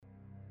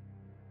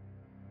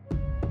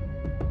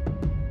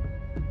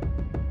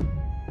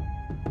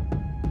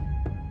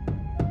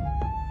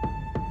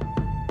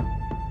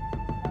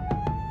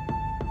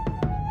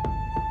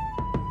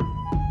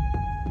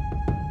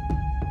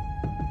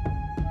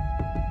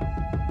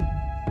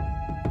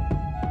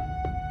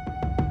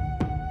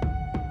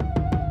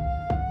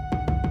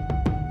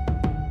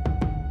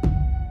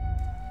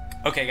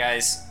Okay,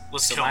 guys.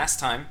 Let's so kill him. last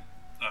time,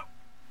 Oh.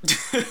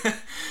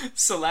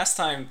 so last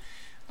time,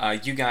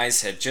 you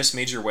guys had just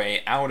made your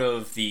way out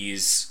of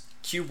these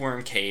cube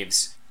worm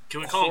caves.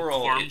 Can we call them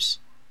Coral- Quorms?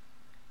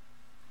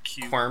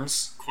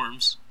 Quorms.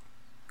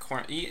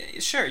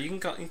 Quorms. Sure, you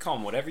can call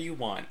them whatever you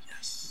want.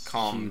 Yes.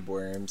 Call 'em- Cube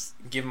worms.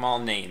 give them all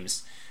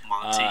names.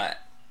 Monty.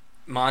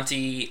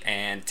 Monty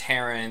and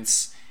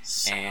Terrence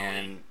Sally.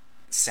 and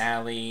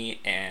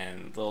Sally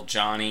and little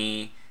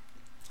Johnny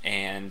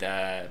and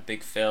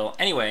Big Phil.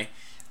 Anyway,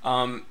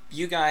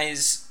 you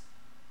guys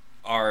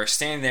are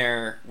standing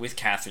there with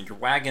Catherine. Your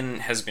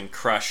wagon has been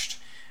crushed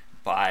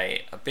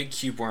by a big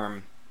cube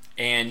worm,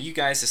 and you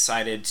guys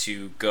decided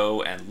to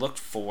go and look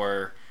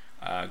for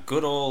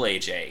good old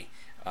AJ,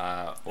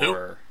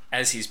 or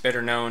as he's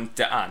better known,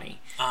 Da'ani.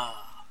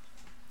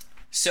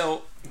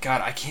 So, God,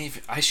 I can't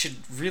even... I should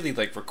really,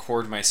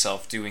 record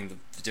myself doing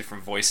the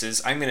different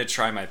voices. I'm going to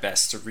try my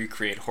best to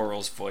recreate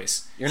Horrell's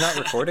voice. You're not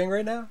recording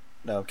right now?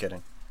 No, I'm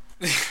kidding.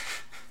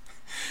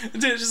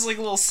 Just,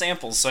 little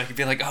samples so I could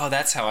be like, oh,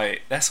 that's how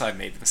I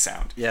made them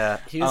sound. Yeah,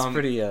 he was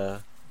pretty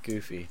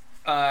goofy.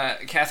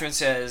 Catherine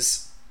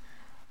says,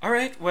 all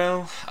right,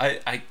 well,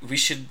 we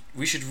should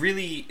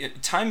really...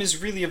 Time is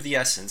really of the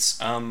essence.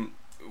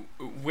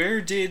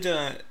 Where did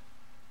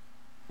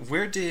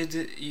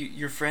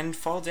your friend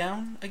fall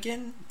down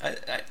again?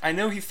 I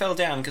know he fell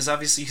down because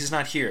obviously he's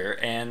not here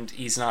and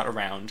he's not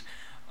around.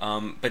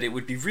 But it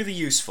would be really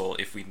useful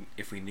if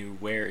we knew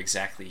where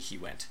exactly he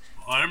went.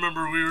 Well, I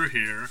remember we were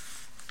here,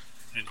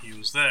 and he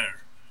was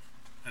there,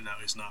 and now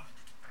he's not.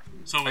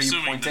 So I'm Are you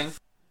assuming pointing?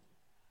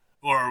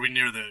 or are we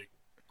near the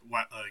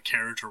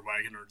carriage or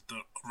wagon or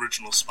the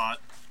original spot?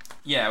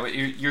 Yeah,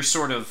 you're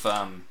sort of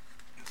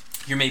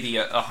you're maybe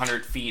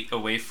 100 feet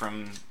away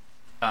from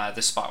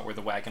the spot where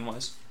the wagon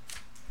was.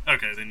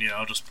 Okay, then yeah,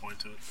 I'll just point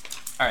to it.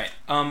 All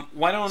right.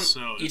 Why don't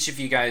So- each of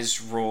you guys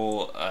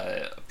roll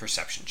a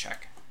perception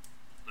check?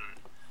 Alright.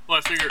 Well,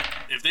 I figured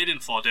if they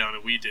didn't fall down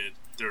and we did,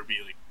 there would be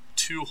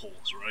two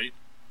holes, right?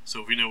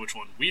 So if we know which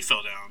one we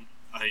fell down,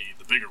 i.e.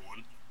 the bigger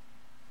one,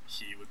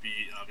 he would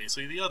be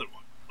obviously the other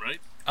one, right?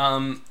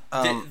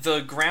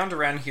 The ground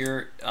around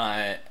here,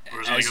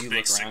 Or is it as a you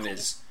big look around, sinkhole?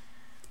 is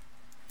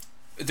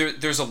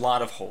there's a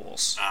lot of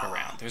holes Ah.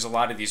 around. There's a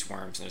lot of these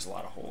worms, and there's a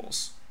lot of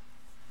holes.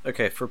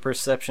 Okay, for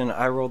perception,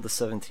 I rolled the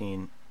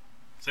 17.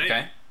 Same.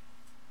 Okay.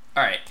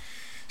 All right.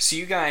 So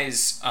you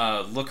guys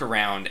look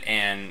around,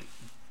 and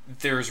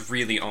there's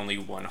really only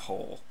one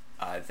hole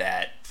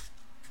that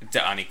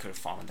Da'ani could have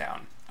fallen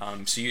down.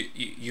 So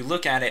you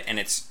look at it, and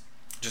it's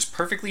just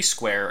perfectly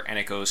square, and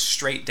it goes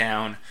straight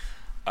down,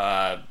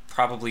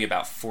 probably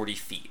about 40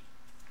 feet.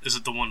 Is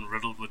it the one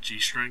riddled with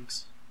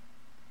G-strings?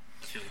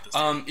 I feel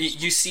like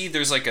that's You see,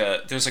 there's like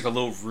a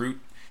little root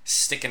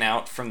sticking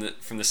out from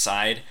the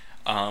side,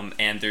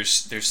 and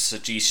there's a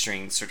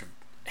G-string sort of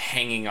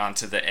hanging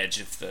onto the edge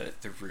of the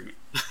root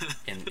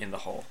in the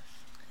hole.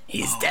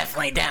 He's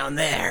definitely down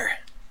there.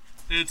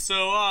 It's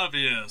so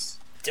obvious.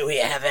 Do we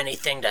have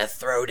anything to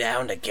throw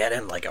down to get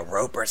him, like a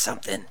rope or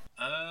something?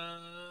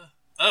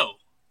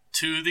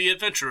 To the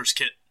adventurer's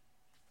kit.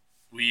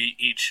 We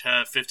each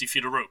have 50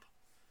 feet of rope.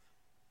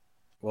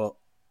 Well,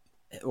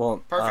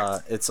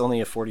 Perfect. it's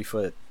only a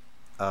 40-foot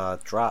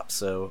drop,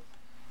 so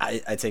I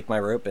take my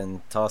rope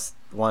and toss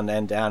one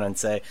end down and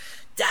say,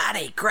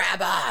 Donnie,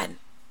 grab on!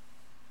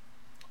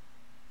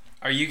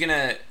 Are you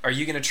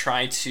gonna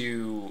try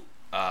to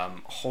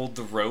hold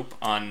the rope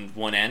on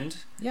one end?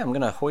 yeah, I'm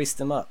gonna hoist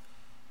him up.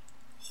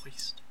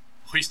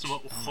 Hoist him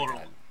up. Hold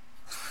on.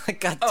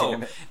 God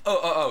damn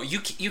Oh!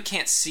 it. You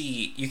can't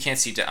see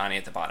Da'ani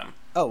at the bottom.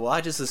 Oh, well,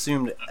 I just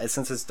assumed,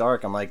 since it's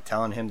dark, I'm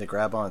telling him to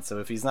grab on, so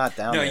if he's not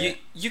down No, there...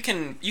 you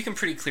can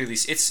pretty clearly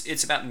see.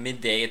 It's about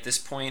midday at this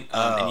point,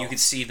 Oh. and you can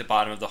see the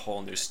bottom of the hole,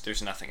 and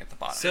there's nothing at the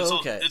bottom. So-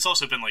 okay. It's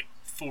also been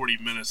 40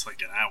 minutes, an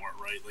hour,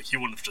 right? He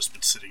wouldn't have just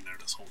been sitting there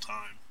this whole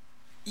time.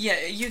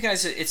 Yeah, you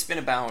guys. It's been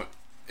about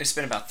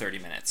 30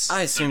 minutes.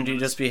 I assumed he'd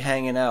just be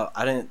hanging out.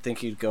 I didn't think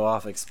he'd go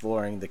off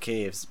exploring the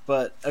caves.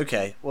 But,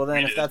 okay, well then,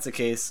 We if did. that's the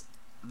case,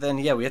 then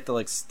yeah, we have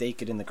to,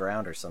 stake it in the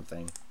ground or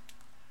something.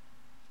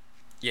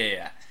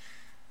 Yeah.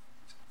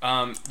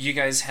 You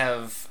guys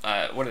have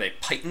what are they?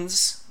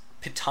 Pitons?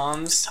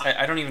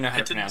 I don't even know how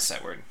to Pitons? pronounce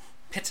that word.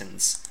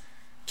 Pitons.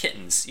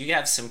 Kittens. You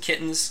have some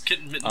kittens.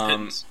 Kitten mitten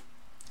pittens.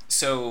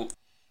 So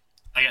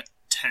I got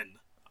 10.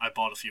 I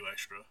bought a few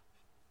extra.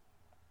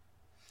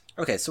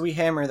 Okay, so we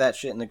hammer that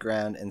shit in the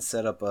ground and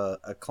set up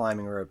a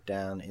climbing rope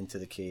down into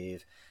the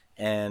cave.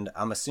 And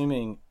I'm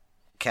assuming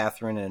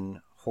Catherine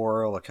and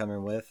Horrell are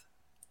coming with.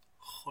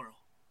 Horrell.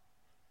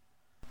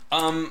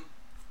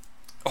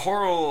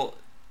 Horrell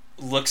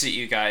looks at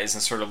you guys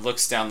and sort of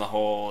looks down the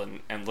hole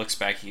and looks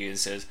back at you and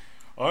says,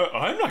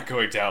 I'm not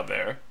going down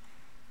there.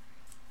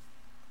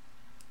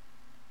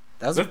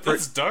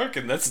 That's dark,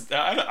 and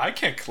I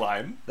can't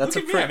climb. That's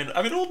Look at me,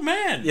 I'm an old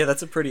man. Yeah,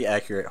 that's a pretty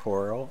accurate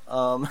Horrell.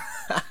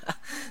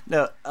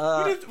 No,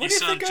 What do you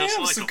sound think I just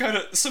am? like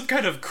Some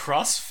kind of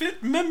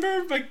CrossFit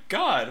member? My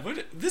God,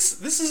 this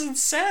is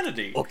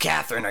insanity. Well,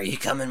 Catherine, are you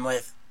coming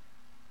with?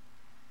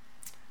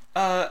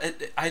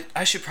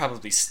 I should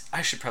probably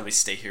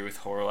stay here with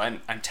Horrell.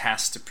 I'm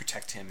tasked to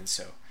protect him, and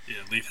so Yeah,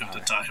 leave him to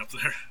die up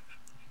there.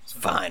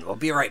 Fine, we'll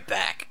be right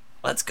back.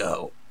 Let's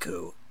go,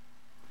 Koo.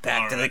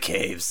 Back to the Alright.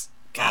 caves.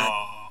 God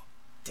Aw.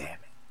 damn it.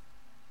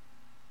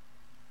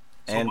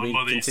 That's what my we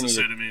mother used to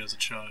continue say to me as a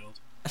child.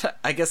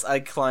 I guess I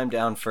climb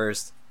down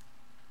first.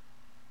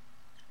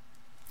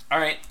 all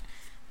right.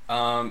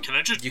 Can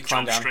I just You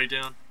climb jump down. straight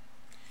down?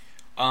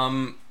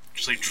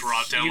 Just like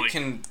drop down You like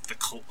can-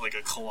 like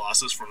a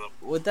colossus from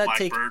the Would that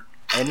take Blackbird?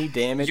 any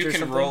damage You or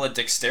can something? roll a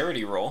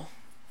dexterity roll.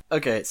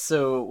 Okay,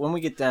 so when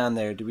we get down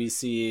there, do we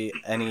see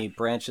any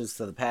branches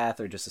to the path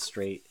or just a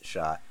straight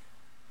shot?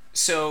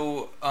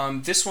 So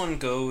this one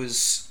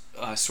goes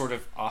sort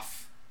of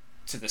off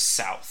to the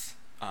south,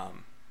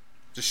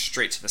 just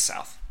straight to the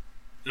south.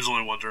 There's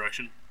only one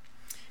direction.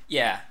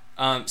 Yeah.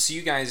 So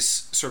you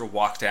guys sort of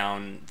walk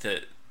down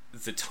the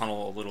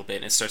tunnel a little bit,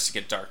 and it starts to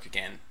get dark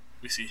again.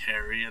 We see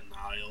Harry and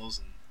Niles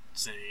and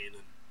Zane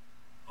and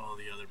all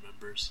the other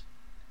members.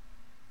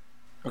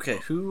 Okay,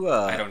 who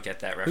I don't get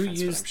that reference, but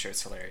used I'm sure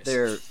it's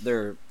hilarious.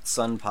 their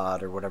sun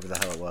pod or whatever the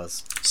hell it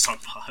was?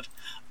 Sunpod.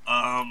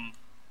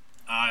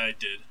 I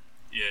did.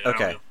 Yeah.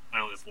 Okay. I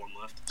only have one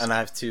left. And I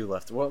have 2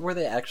 left. What were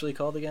they actually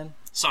called again?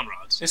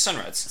 Sunrods. It's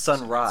Sunrods.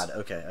 Sunrod.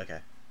 Okay.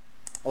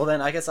 Well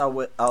then, I guess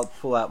I'll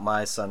pull out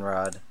my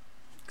sunrod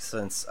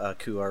since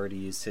Koo already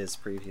used his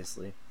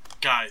previously.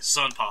 Guys,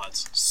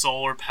 Sunpods.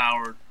 Solar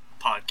powered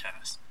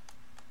podcast.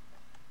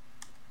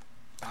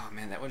 Oh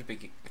man, that would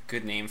be a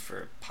good name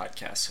for a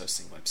podcast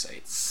hosting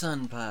website.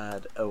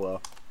 Sunpod. Oh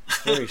well,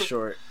 very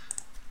short.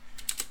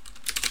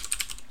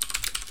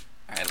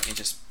 All right, let me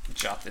just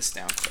jot this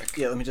down quick.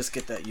 Yeah, let me just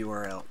get that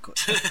URL quick.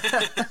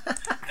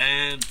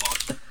 And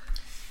Boston.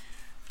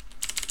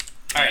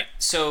 All right,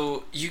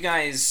 so you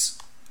guys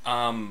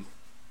are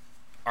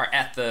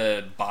at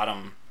the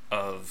bottom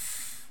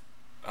of.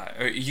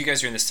 Or you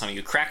guys are in this tunnel.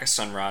 You crack a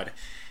sunrod.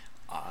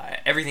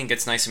 Everything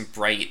gets nice and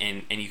bright,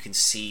 and you can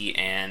see.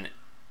 And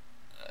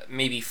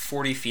maybe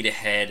 40 feet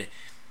ahead,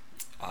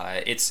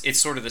 it's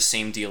sort of the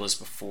same deal as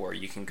before.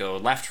 You can go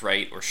left,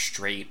 right, or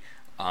straight.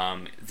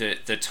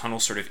 The tunnel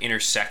sort of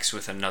intersects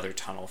with another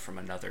tunnel from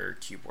another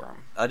cube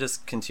worm. I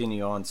just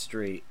continue on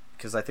straight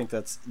because I think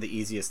that's the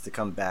easiest to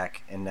come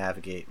back and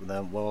navigate.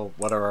 Then, well,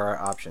 what are our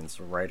options,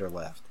 right or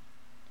left?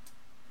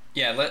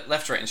 Yeah,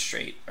 left, right, and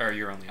straight are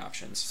your only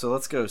options. So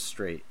let's go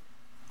straight.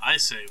 I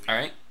say we All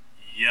right.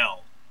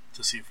 yell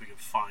to see if we can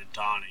find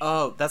Donnie.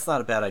 Oh, that's not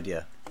a bad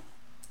idea.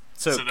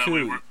 So, that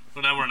way Koo,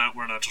 we're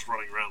not just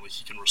running around. Like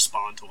he can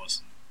respond to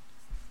us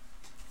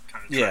and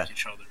kind of track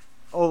each other.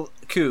 oh,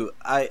 Koo,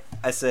 I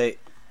say,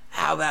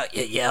 How about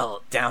you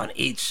yell down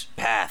each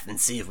path and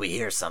see if we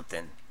hear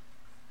something?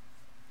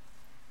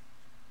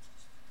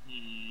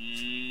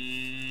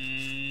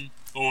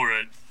 All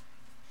right.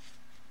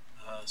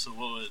 So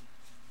what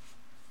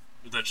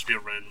would that just be a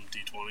random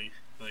D20?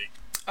 Like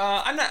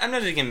I'm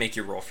not even gonna make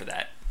you roll for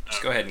that.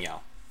 Just go ahead and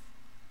yell.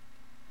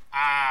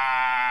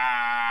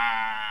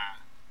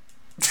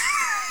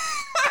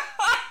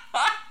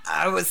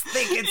 I was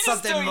thinking Just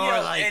something don't more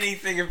yell like,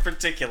 anything in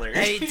particular.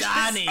 "Hey,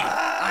 Donnie,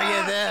 are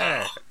you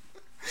there?"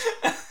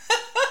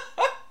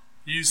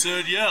 you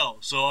said yell,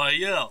 so I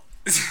yell.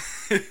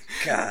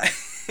 God.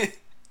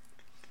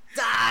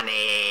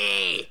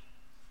 Donnie!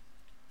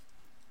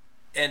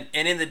 And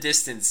in the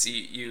distance,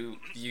 you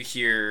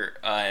hear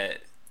a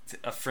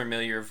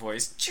familiar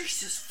voice.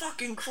 Jesus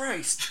fucking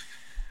Christ!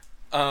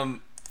 Let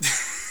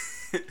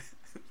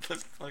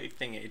me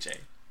ping AJ.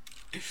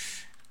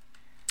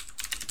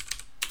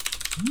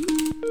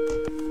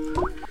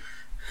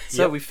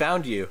 So we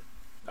found you.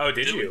 Oh,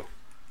 did you?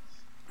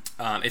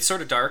 It's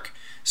sort of dark,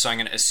 so I'm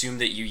going to assume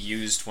that you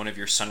used one of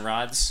your sun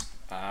rods.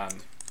 Yeah,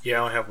 I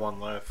only have one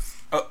left.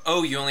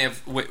 Oh, you only have.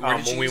 Where did you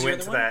When we use your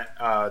went to other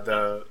one?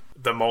 that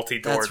the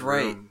multi-doored That's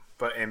right. room,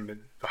 but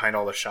behind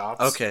all the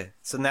shops. Okay,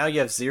 so now you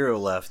have 0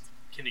 left.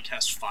 Can you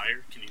cast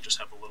fire? Can you just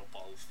have a little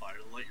ball of fire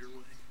light your way?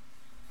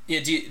 Yeah.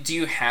 Do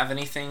you have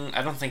anything?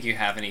 I don't think you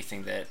have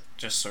anything that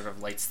just sort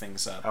of lights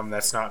things up.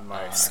 That's not in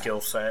my skill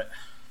set.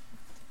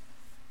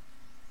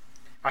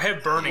 I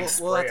have burning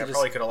We'll have spray. to I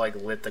probably could have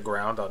lit the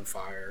ground on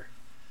fire.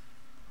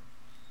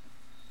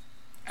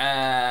 Nah.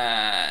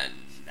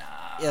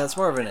 Yeah, it's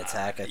more of an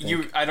attack, I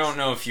think. I don't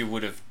know if you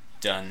would have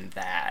done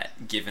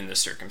that given the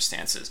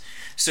circumstances.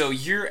 So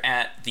you're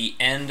at the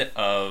end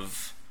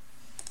of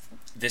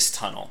this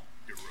tunnel,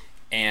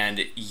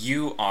 and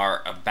you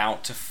are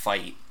about to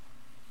fight,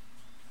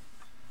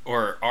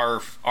 or are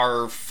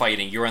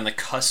fighting. You're on the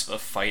cusp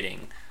of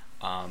fighting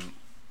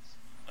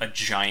a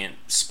giant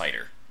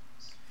spider.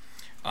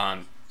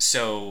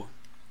 So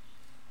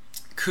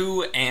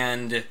Koo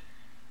and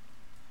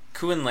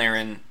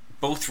Laren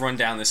both run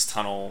down this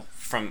tunnel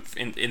from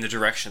in the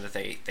direction that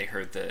they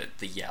heard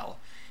the yell,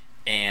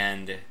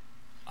 and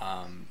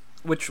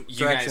Which you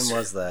direction guys-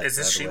 was that? Is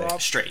this by the way?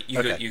 Shelob? straight.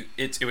 Okay.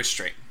 It was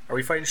straight. Are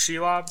we fighting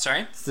Shelob?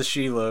 Sorry. It's the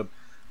Shelob.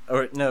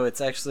 Or, no,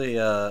 it's actually,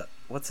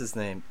 what's his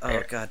name?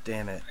 Oh, god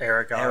damn it.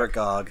 Aragog.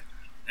 Aragog.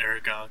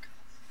 Aragog.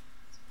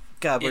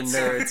 God, we're It's-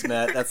 nerds,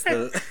 Matt. That's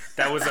the.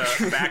 That was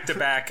a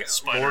back-to-back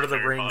Spider Lord of the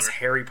Harry Rings Potter.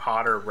 Harry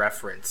Potter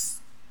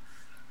reference.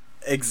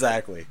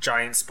 Exactly.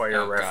 Giant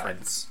spider Oh, God.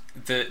 reference.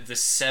 The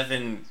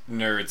 7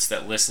 nerds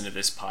that listen to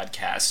this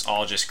podcast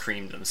all just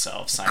creamed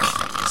themselves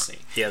simultaneously.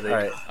 Yeah, All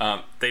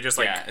right. they just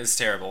like Yeah, it's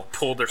terrible.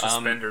 pulled their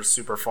suspenders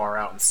super far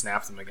out and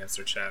snapped them against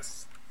their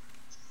chests.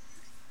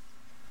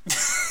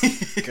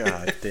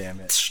 God damn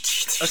it.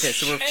 Okay,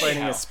 so we're fighting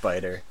Anyhow. a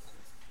spider.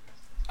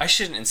 I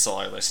shouldn't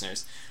insult our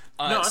listeners.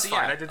 No, that's so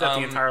fine. yeah, I did that the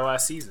um, entire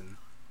last season.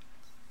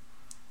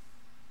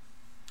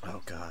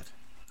 Oh God.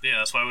 Yeah,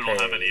 that's why we don't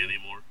have Hey. any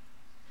anymore.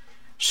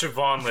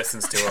 Siobhan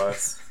listens to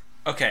us.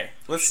 Okay,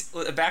 let's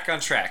back on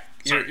track.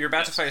 Sorry, You're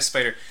about to yes. fight a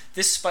spider.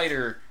 This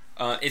spider,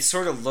 it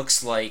sort of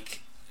looks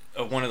like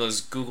one of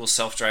those Google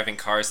self-driving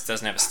cars that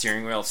doesn't have a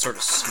steering wheel. It's sort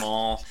of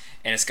small,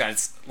 and it's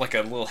got like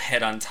a little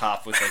head on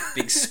top with like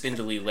big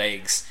spindly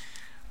legs.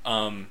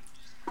 And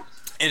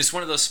it's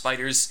one of those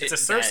spiders. It's a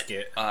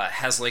surskit.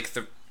 Has like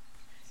the.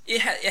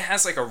 It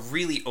has like a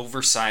really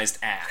oversized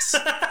ass.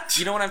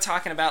 You know what I'm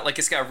talking about? Like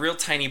it's got a real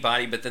tiny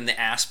body, but then the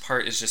ass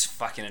part is just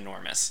fucking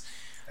enormous.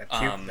 That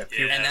yeah. And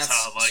That's that's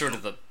how I like sort them.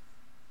 of the.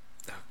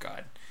 Oh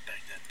God. Bang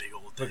that big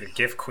old Look thing. at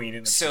Gift Queen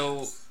in the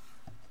So.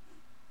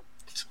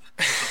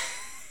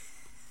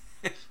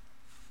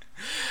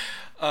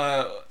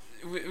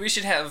 We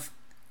should have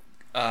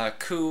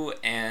Ku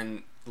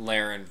and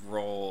Laren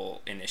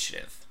roll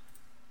initiative.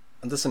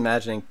 I'm just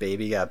imagining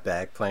Baby got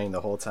back playing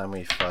the whole time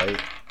we fight.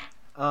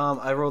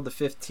 I rolled the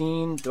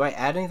 15. Do I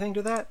add anything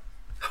to that?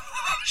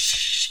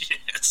 Shit.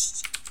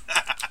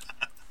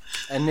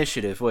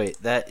 Initiative.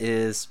 Wait, that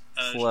is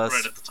plus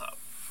Right at the top.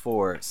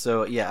 4.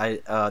 So yeah,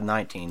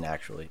 19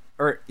 actually.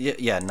 Or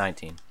yeah,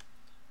 19.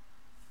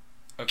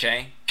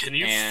 Okay. Can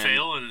you And-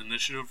 fail an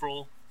initiative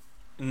roll?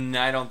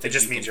 No, I don't It think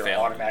just you means can you're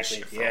fail an automatically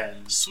at initiative the roll.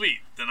 end. Sweet.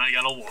 Then I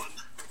got a 1.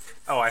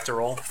 Oh, I have to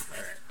roll?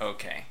 Alright.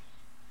 Okay.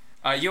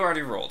 You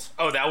already rolled.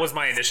 Oh, that was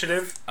my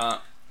initiative?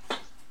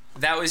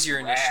 That was your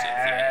initiative.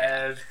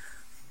 Yeah. Rad.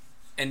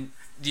 And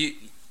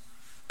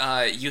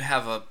you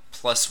have a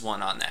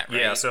 +1 on that, right?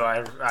 Yeah, so I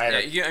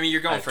had Yeah, I mean,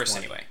 you're I going have first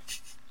 20. anyway.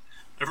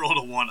 I rolled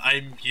a 1. I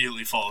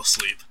immediately fall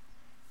asleep.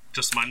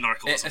 Just my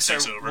narcolism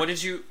takes So over. what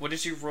did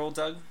you roll,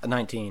 Doug? a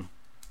 19.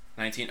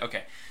 19.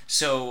 Okay.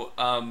 So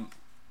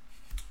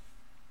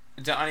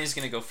Donnie's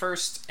gonna go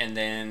first, and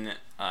then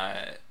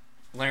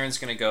Laren's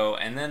gonna go,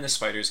 and then the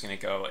spider's gonna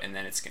go, and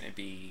then it's gonna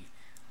be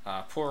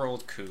poor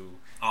old Ku,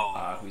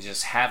 Oh. who's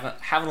just having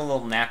a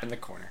little nap in the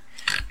corner.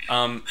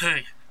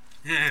 Hey.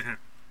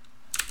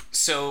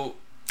 So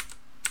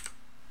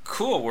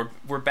cool.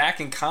 We're back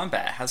in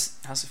combat. How's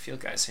it feel,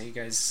 guys? How you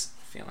guys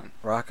feeling?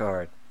 Rock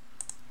hard.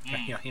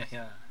 Yeah.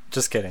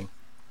 Just kidding.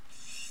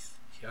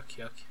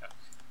 Yuck.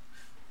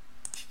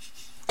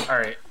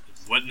 Alright.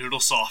 Wet noodle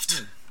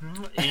soft.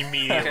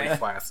 Immediately Okay.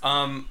 flaccid.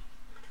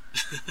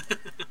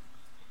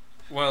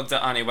 Well,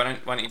 Donnie, why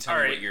don't you tell me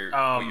Alright, what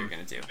you're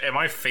gonna do? Am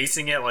I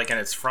facing it like in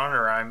its front,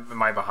 or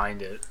am I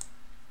behind it?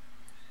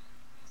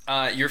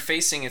 You're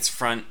facing its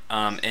front,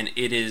 and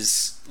it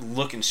is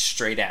looking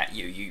straight at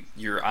you.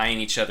 You're eyeing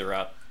each other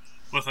up.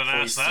 With an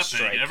Poised ass to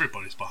that big, strike.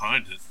 everybody's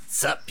behind it.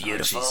 Sup, Oh,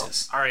 beautiful?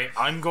 Jesus. Alright,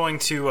 I'm going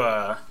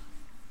to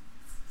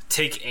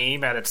take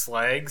aim at its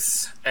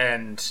legs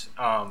and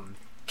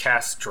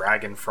cast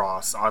Dragon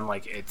Frost on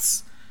like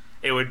its.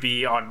 It would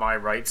be on my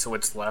right, so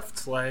its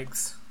left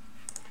legs.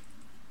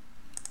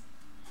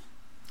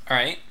 All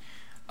right.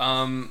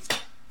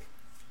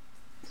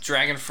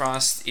 Dragon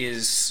Frost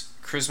is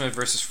Charisma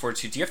versus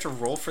Fortitude. Do you have to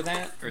roll for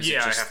that, or is Yeah,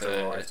 it I just have to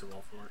roll. I have to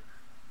roll for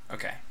it.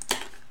 Okay.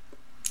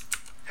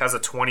 Has a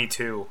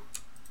 22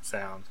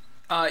 sound.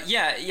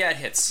 Yeah, it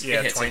hits. Yeah,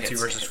 it hits, 22 it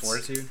hits, versus it hits.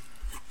 Fortitude.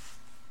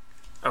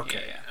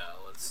 Okay, Yeah.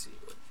 let's see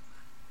what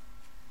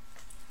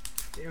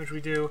damage we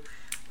do.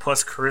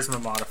 Plus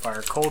Charisma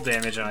modifier, cold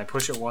damage, and I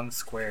push it 1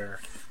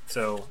 square.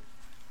 So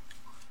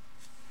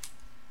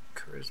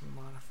Charisma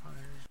modifier.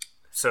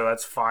 So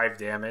that's 5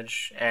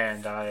 damage,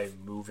 and I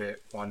move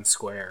it 1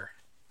 square.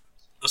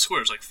 The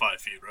square's like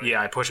 5 feet, right?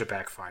 Yeah, I push it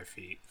back 5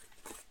 feet.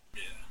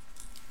 Yeah.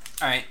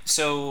 All right.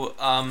 So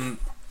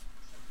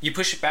you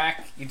push it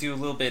back. You do a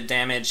little bit of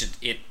damage.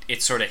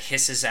 It sort of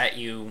hisses at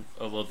you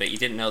a little bit. You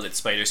didn't know that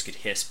spiders could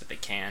hiss, but they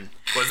can.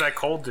 What does that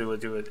cold do?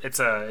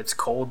 It's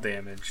cold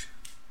damage.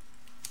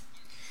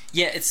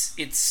 Yeah, it's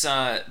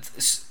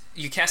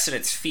you cast it at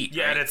its feet.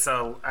 Yeah,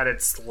 right? at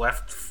its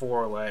left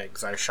 4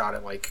 legs. I shot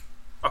it like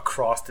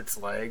across its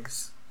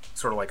legs,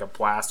 sort of like a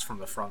blast from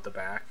the front to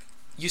back.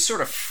 You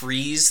sort of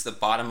freeze the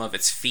bottom of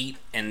its feet,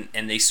 and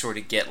they sort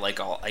of get like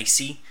all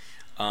icy,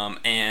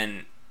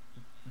 and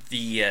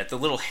the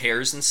little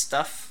hairs and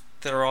stuff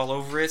that are all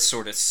over it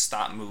sort of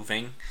stop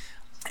moving,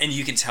 and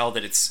you can tell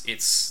that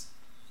it's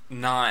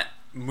not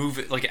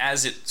moving. Like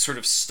as it sort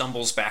of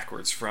stumbles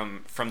backwards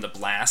from the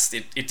blast,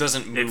 it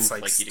doesn't move It's,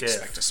 like, you'd stiff.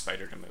 expect a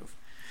spider to move.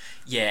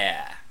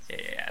 Yeah,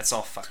 it's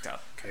all fucked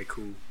up. Okay,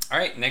 cool. All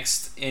right,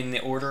 next in the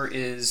order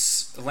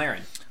is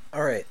Laren.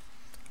 All right.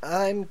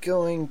 I'm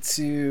going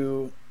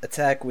to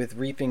attack with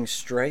Reaping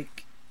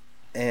Strike,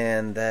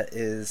 and that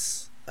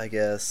is, I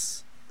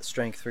guess,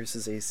 Strength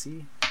versus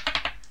AC.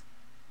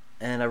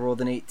 and I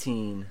rolled an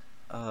 18.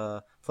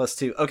 Plus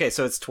 2. Okay,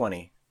 so it's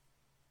 20.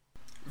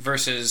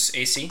 Versus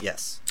AC?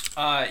 Yes.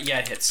 Yeah,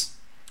 it hits.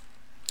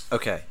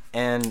 Okay,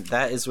 and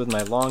that is with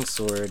my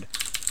longsword,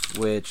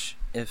 which,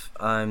 if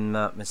I'm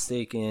not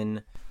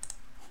mistaken,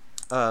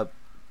 5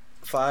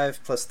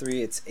 plus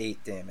 3, it's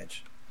 8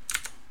 damage.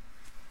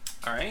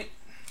 Alright.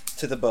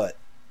 To the butt.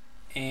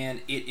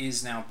 And it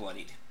is now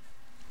bloodied.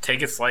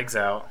 Take its legs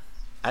out.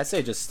 I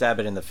say just stab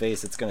it in the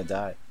face, it's gonna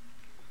die.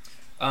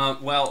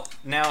 Well,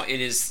 now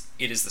it is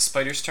the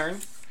spider's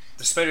turn.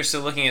 The spider's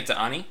still looking at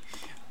Da'ani,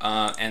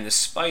 and the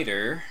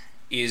spider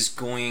is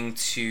going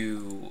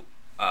to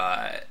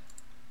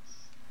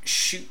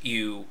shoot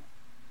you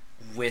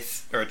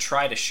with, or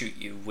try to shoot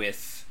you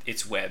with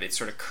its web. It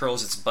sort of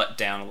curls its butt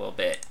down a little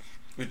bit,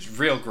 which is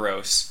real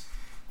gross.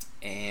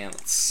 And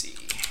let's see.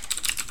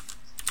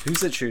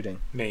 Who's it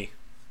shooting? Me.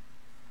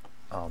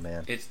 Oh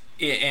man.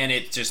 And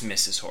it just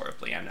misses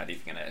horribly. I'm not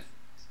even gonna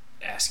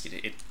ask you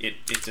to.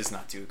 It does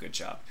not do a good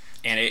job,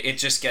 and it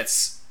just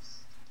gets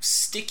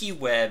sticky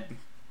web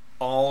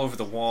all over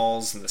the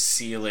walls and the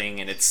ceiling,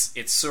 and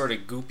it's sort of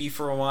goopy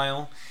for a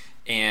while,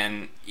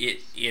 and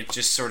it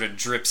just sort of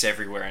drips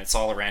everywhere, and it's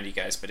all around you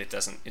guys, but it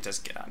doesn't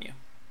get on you.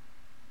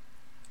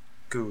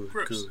 Good.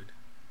 Gross. Good.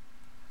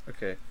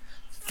 Okay.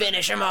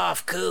 Finish him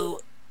off, Koo.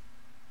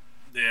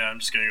 Yeah, I'm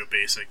just gonna go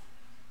basic.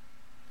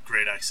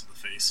 Great axe in the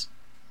face.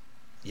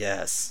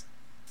 Yes.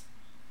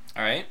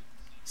 All right,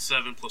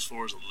 7 plus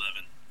 4 is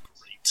 11.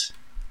 Great.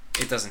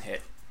 it doesn't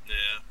hit.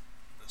 Yeah,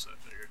 that's what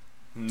I figured.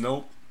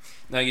 Nope.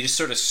 No, you just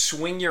sort of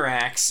swing your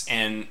axe,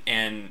 and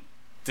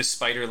the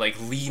spider like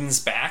leans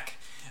back,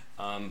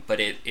 but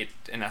it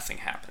nothing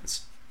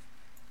happens.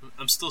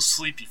 I'm still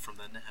sleepy from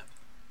that nap.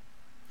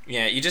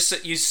 Yeah,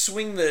 you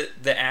swing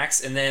the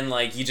axe, and then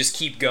like you just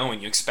keep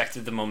going. You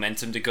expected the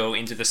momentum to go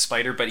into the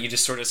spider, but you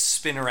just sort of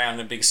spin around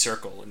in a big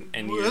circle,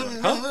 and you're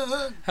like,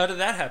 huh? How did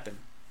that happen?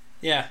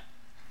 Yeah.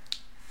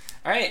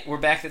 All right, we're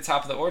back at the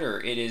top of the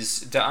order. It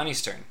is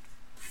Da'ani's turn.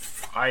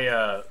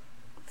 I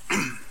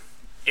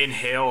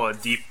inhale a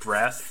deep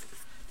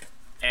breath,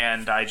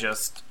 and I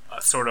just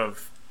sort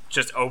of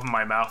just open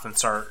my mouth and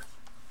start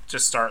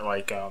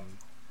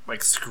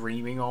like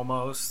screaming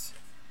almost,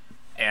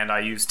 and I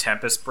use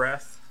Tempest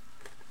Breath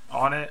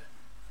on it.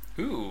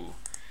 Ooh.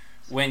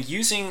 When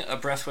using a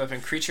breath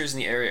weapon, creatures in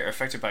the area are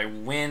affected by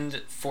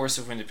wind. Force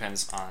of wind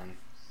depends on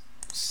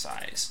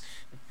size.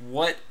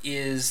 What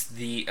is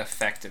the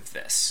effect of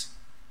this?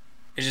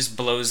 It just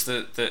blows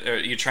or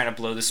you're trying to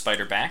blow the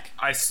spider back?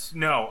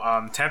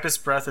 No,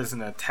 Tempest Breath is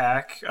an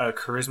attack,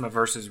 charisma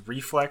versus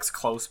reflex,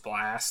 close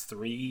blast,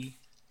 3.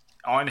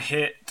 On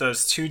hit,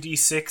 does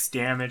 2d6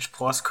 damage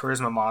plus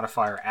charisma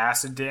modifier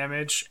acid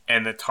damage,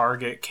 and the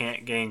target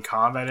can't gain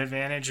combat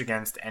advantage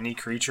against any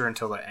creature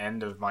until the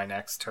end of my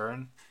next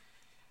turn.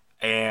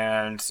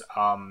 And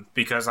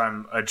because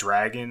I'm a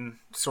dragon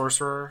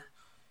sorcerer,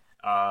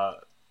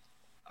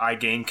 I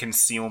gain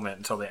concealment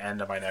until the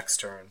end of my next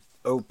turn.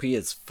 OP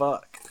as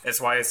fuck.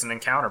 That's why it's an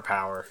encounter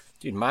power.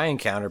 Dude, my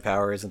encounter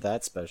power isn't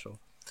that special.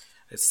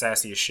 It's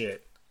sassy as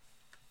shit.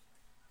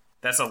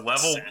 That's a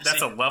level. Sassy.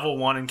 That's a level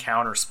 1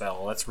 encounter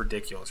spell. That's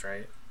ridiculous,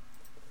 right?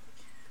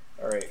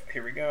 All right,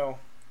 here we go.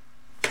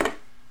 All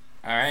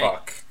right.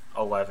 Fuck.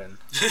 11.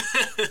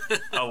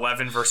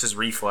 11 versus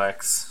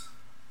reflex.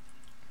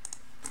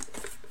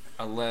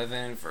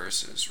 11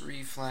 versus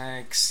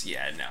reflex.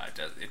 Yeah, no, it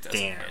doesn't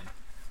Damn. hit.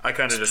 I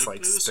kind of just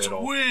like This to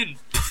spittle. win.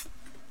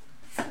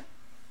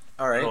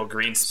 All A right. little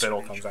green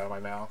spittle comes out of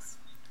my mouth.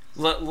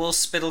 Little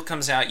spittle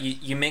comes out.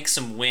 You make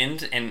some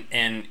wind, and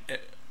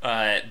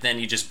then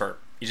you just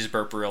burp. You just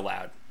burp real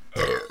loud.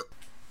 And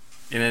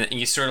then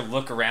you sort of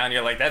look around.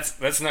 You're like,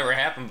 that's never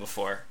happened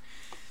before.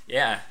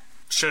 Yeah.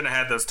 Shouldn't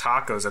have had those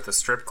tacos at the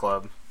strip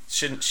club.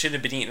 Shouldn't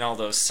have been eating all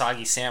those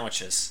soggy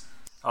sandwiches.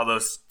 All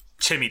those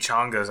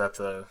chimichangas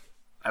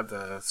at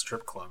the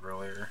strip club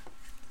earlier.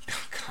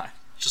 Oh God.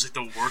 Just like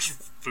the worst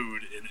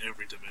food in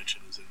every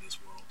dimension is in this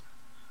world.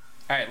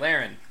 All right,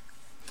 Laren.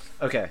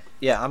 Okay.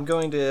 Yeah, I'm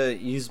going to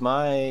use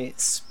my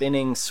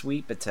spinning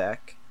sweep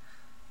attack.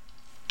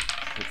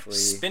 Hopefully.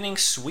 Spinning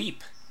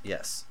sweep.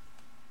 Yes.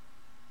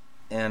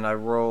 And I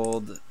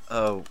rolled.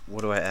 Oh,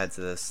 what do I add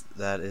to this?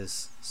 That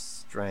is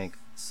strength.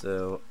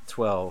 So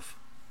 12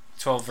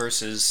 12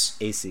 versus.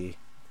 AC.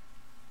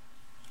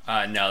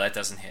 No, that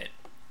doesn't hit.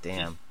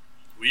 Damn.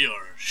 We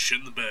are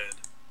shitting the bed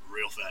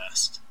real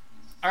fast.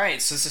 All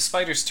right, so it's the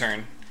spider's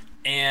turn,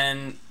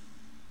 and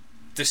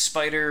the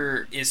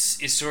spider is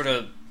sort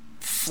of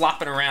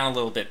flopping around a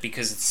little bit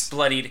because it's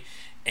bloodied,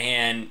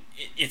 and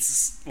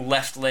its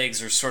left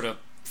legs are sort of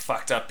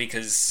fucked up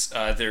because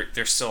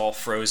they're still all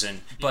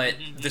frozen. But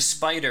the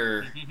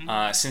spider,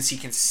 since he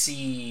can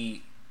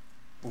see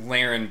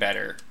Laren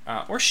better,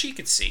 or she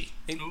could see,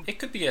 it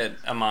could be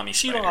a mommy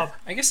spider. She-Lob.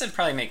 I guess that'd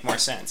probably make more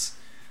sense.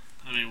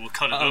 I mean, we'll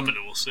cut it open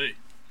and we'll see.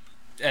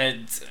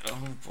 And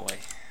oh boy.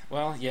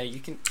 Well, yeah, you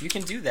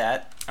can do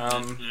that.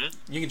 Yeah.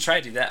 You can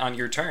try to do that on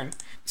your turn.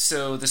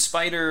 So the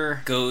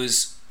spider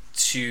goes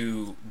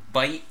to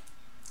bite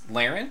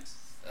Laren.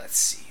 Let's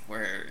see,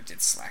 where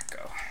did Slack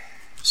go?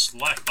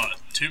 Slack bot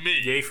to me.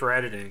 Yay for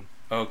editing.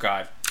 Oh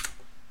God.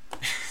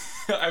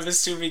 I'm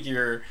assuming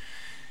your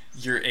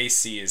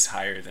AC is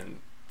higher than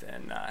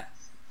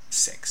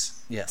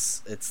 6.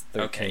 Yes, it's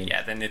 13. Okay,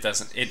 yeah, then it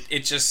doesn't.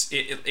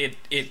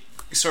 It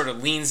sort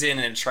of leans in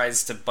and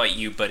tries to bite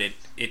you, but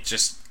it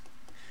just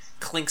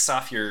clinks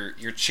off your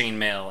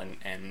chainmail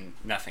and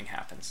nothing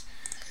happens.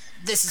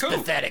 This is Cool.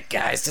 pathetic,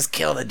 guys. Just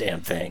kill the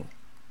damn thing.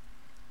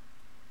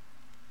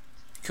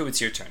 Cool, it's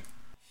your turn.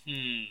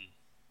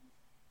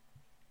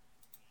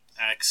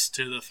 Axe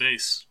to the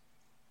face.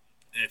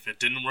 If it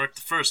didn't work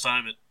the first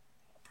time, it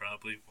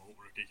probably won't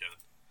work again.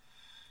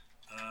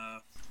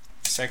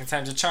 Second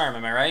time's a charm,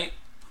 am I right?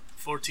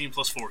 14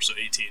 plus 4, so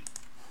 18.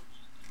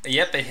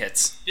 Yep, it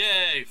hits.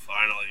 Yay,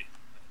 finally.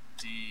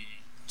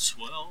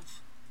 D12?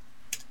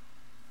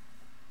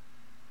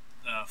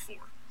 4.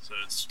 So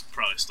it's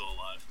probably still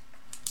alive.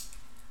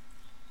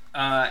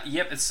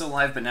 Yep, it's still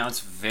alive, but now it's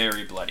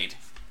very bloodied.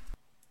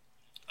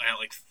 I got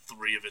like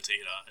 3 of its 8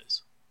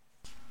 eyes.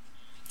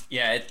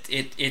 Yeah,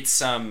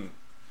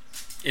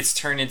 it's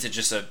turned into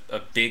just a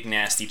big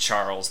nasty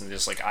Charles, and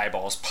there's like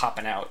eyeballs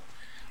popping out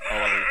all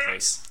over the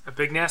place. A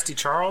big nasty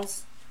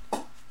Charles?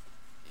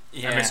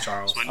 Yeah, I miss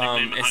Charles. That's my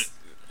nickname in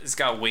it's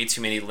got way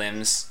too many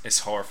limbs. It's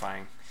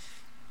horrifying.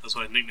 That's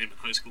my nickname in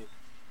high school.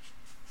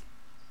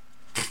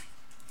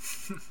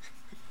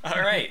 All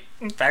right,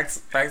 back to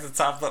the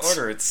top of the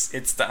order. It's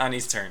the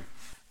Ani's turn.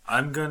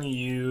 I'm gonna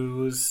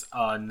use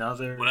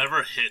another.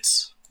 Whatever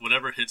hits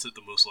it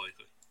the most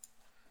likely.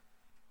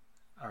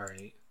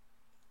 Alright.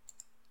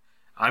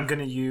 I'm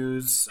gonna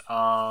use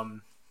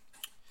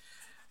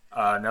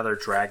another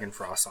Dragon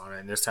Frost on it,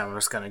 and this time I'm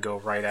just gonna go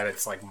right at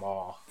its like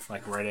maw.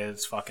 Like right at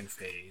its fucking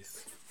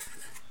face.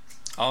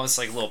 All it's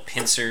like little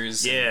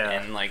pincers Yeah.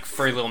 and like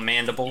furry little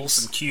mandibles.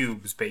 Some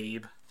cubes,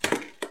 babe.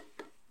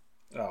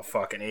 Oh,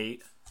 fucking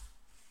 8.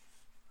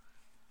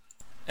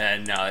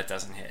 No, it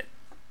doesn't hit.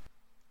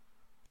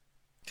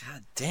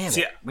 God damn it.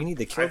 See, we need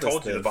to kill I this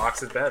told you the thing.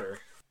 box is better.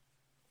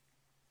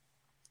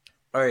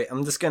 Alright,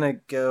 I'm just gonna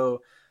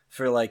go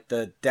for like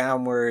the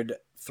downward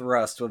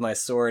thrust with my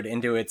sword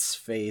into its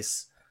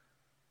face.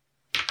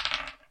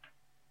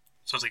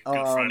 Sounds like a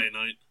good Friday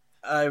night.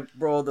 I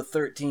rolled a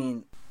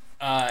 13.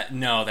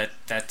 No,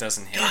 that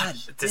doesn't hit. God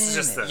This is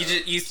just damn the.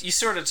 it. You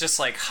sort of just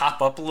like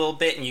hop up a little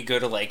bit and you go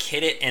to like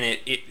hit it, and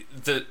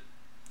the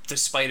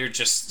spider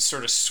just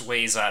sort of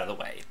sways out of the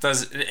way.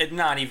 It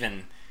not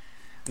even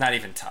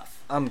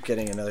tough. I'm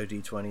getting another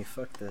D20.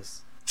 Fuck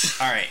this.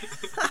 All right.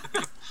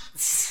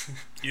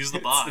 Use the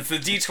bot. It's the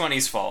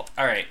D20's fault.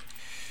 All right.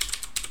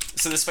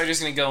 So the spider's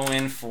going to go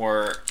in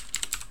for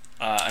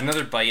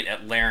another bite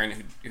at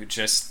Laren, who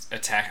just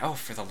attacked. Oh,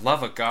 for the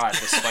love of God, the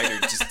spider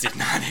just did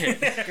not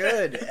hit.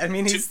 Good. I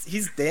mean,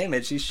 he's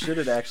damaged. He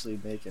shouldn't actually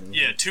make any.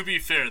 Yeah, to be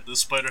fair, the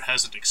spider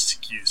has an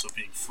excuse of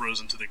being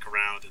frozen to the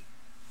ground and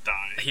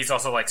dying. He's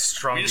also like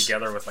strung We just-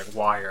 together with like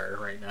wire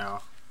right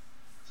now.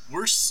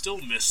 We're still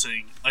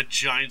missing a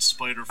giant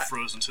spider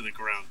frozen to the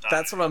ground dying.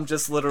 That's what I'm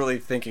just literally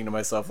thinking to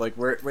myself. Like,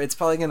 it's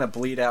probably gonna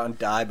bleed out and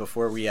die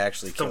before we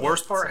actually kill The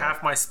worst it, part, so.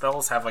 half my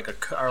spells have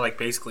like are like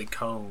basically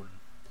cone,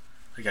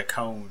 like a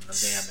cone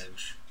of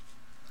damage.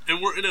 And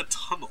we're in a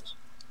tunnel.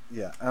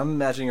 Yeah, I'm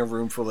imagining a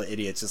room full of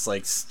idiots just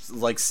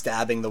like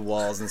stabbing the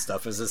walls and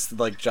stuff as this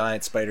like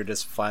giant spider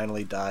just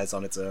finally dies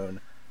on its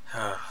own.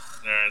 Alright.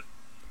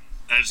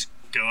 I just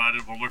go at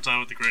it one more time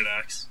with the great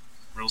axe.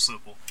 Real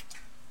simple.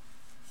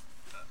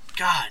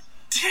 God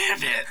damn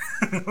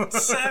it!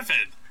 7!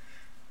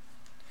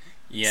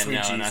 Yeah, Sweet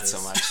no, not Jesus.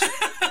 so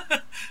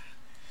much.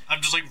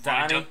 I'm just like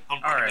Donnie? running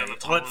Alright, down the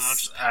tunnel and I'm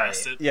let's- just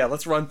past alright. it. Yeah,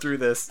 let's run through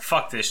this.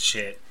 Fuck this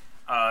shit.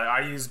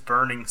 I use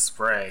burning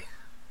spray.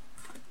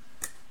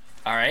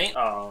 All right.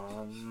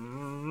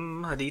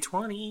 A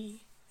D20.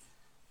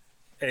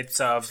 It's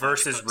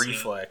versus That's it.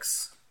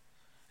 reflex,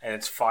 and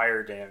it's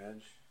fire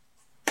damage.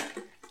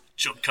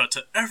 Jump cut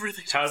to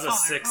everything. to How's a fire.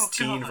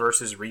 16 Oh, God.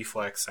 versus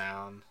reflex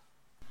sound?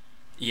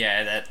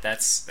 Yeah,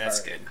 that's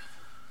Alright. good.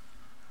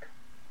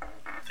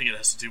 I think it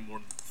has to do more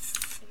than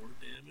 4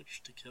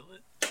 damage to kill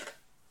it.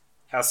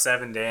 How's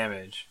 7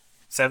 damage?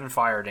 7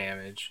 fire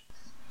damage.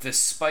 The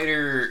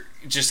spider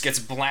just gets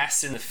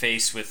blasted in the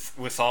face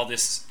with all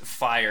this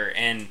fire,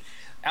 and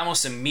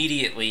almost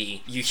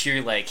immediately you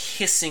hear like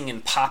hissing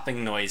and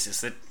popping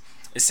noises. That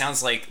it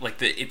sounds like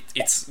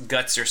its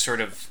guts are sort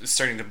of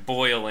starting to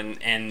boil,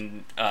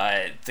 and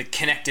the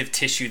connective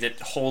tissue that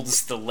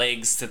holds the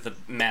legs to the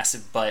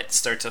massive butt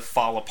start to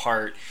fall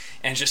apart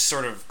and just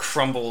sort of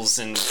crumbles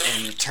and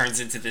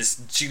turns into this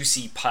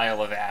juicy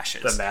pile of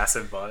ashes. The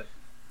massive butt.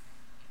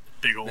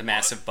 Big old The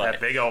massive butt. That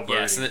big old Yeah,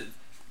 booty. so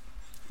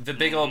the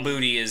big old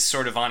booty is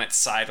sort of on its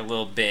side a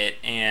little bit,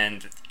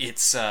 and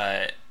it's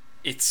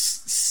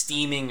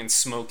steaming and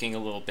smoking a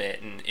little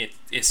bit, and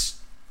it's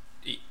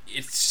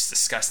just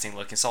disgusting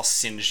looking. It's all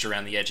singed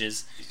around the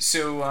edges.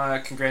 So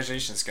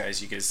congratulations,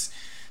 guys! You guys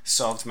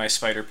solved my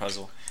spider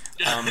puzzle.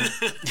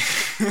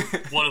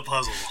 What a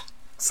puzzle.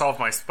 Solve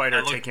my spider I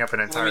look- taking up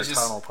an entire just-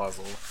 tunnel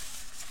puzzle.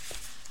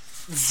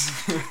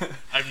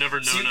 I've never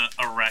known an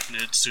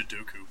arachnid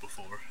Sudoku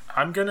before.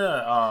 I'm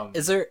gonna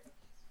Is there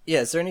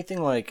Yeah, is there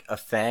anything like a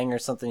fang or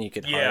something you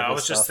could harvest? Yeah, I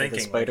was just off of the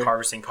thinking like spider?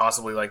 harvesting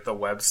possibly like the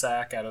web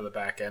sac out of the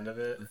back end of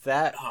it.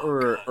 That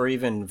Oh, God. or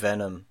even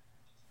venom.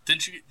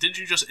 Didn't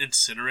you just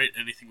incinerate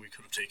anything we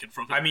could have taken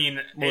from it? I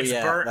mean, Well, it's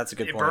yeah, that's a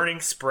good point. burning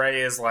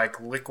spray is like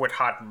liquid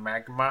hot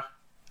magma,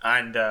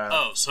 and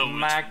oh, so it's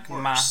Magma.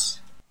 worse.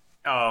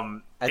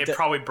 it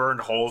probably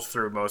burned holes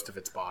through most of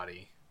its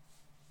body.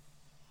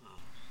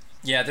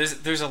 Yeah,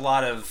 there's a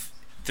lot of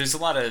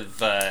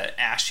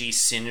ashy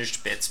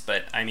singed bits,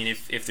 but I mean,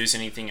 if there's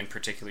anything in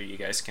particular, you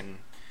guys can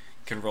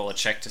roll a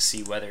check to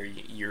see whether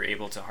you're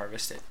able to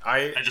harvest it.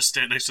 I just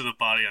stand next to the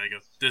body and I go,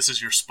 "This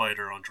is your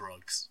spider on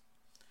drugs."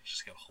 It's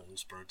just got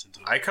holes burnt into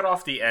it. I cut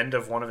off the end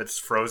of one of its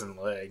frozen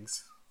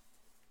legs.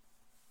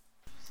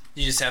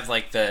 You just have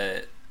like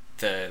the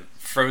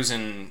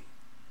frozen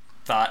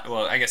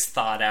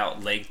thawed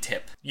out leg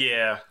tip.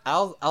 Yeah,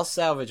 I'll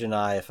salvage an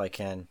eye if I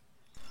can.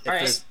 All right.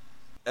 there's-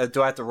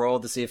 do I have to roll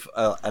to see if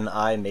an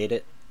eye made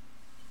it?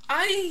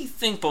 I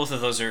think both of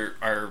those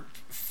are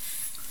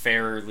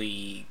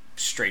fairly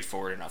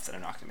straightforward enough that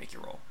I'm not going to make you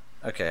roll.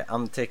 Okay,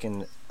 I'm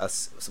taking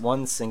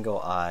one single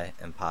eye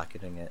and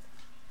pocketing it.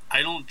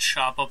 I don't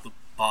chop up the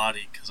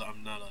body because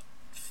I'm not a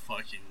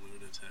fucking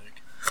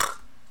lunatic.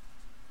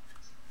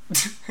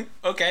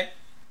 Okay.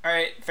 All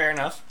right. Fair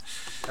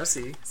enough. I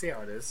see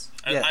how it is.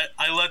 Yeah.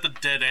 I let the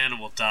dead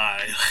animal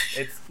die.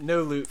 It's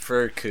no loot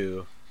for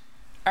Ku.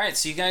 All right.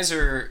 So you guys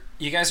are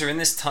in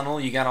this tunnel.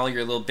 You got all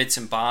your little bits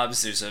and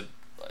bobs. There's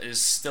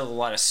still a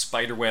lot of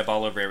spider web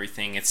all over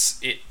everything.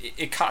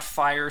 It caught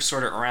fire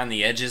sort of around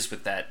the edges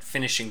with that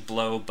finishing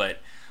blow, but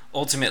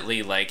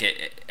ultimately,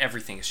 like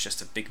everything is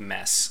just a big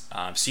mess.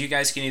 So you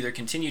guys can either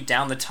continue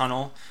down the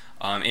tunnel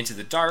into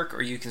the dark,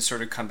 or you can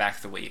sort of come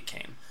back the way you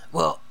came.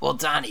 Well,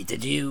 Donnie,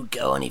 did you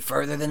go any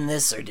further than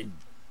this, or did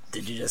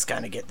you just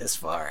kind of get this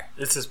far?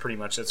 This is pretty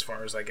much as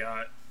far as I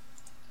got.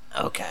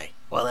 Okay.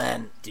 Well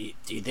then, do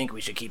you think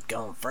we should keep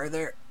going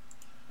further?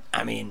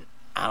 I mean,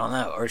 I don't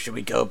know. Or should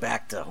we go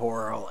back to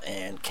Horrell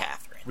and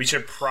Catherine? We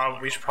should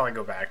probably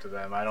go back to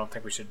them. I don't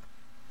think we should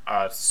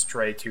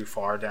stray too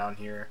far down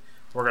here.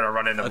 We're gonna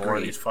run into more of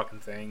Agreed. these fucking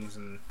things,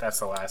 and that's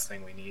the last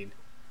thing we need.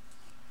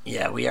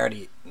 Yeah, me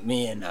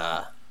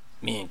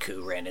and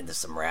Ku ran into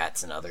some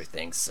rats and other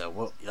things,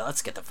 so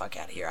let's get the fuck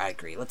out of here. I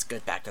agree. Let's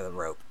get back to the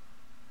rope.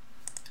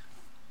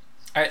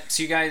 All right,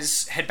 so you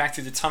guys head back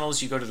through the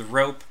tunnels. You go to the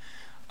rope,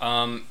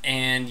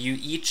 and you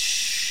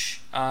each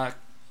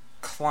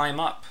climb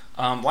up.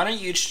 Why don't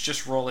you each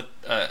just roll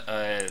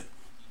a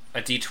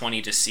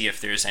d20 to see if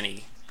there's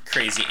any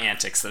crazy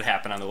antics that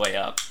happen on the way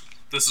up?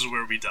 This is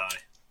where we die.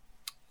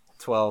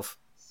 12.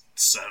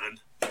 7.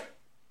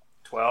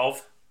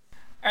 12.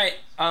 All right,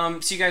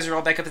 so you guys are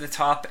all back up at the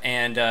top,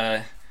 and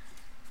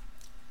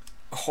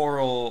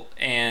Horrell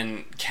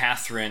and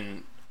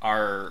Catherine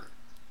are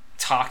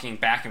talking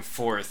back and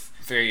forth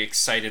very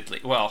excitedly.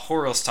 Well,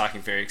 Horrell's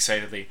talking very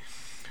excitedly.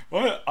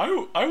 Well, I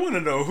want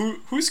to know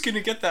who's gonna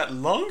get that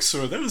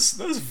longsword. That was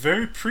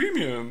very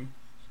premium.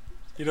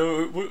 You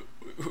know,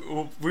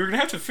 we're gonna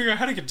have to figure out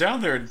how to get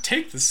down there and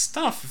take this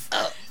stuff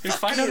and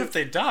find out if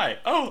they die.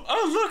 Oh,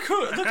 look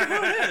at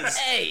who it is.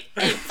 Hey,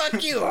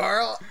 fuck you,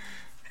 Horrell.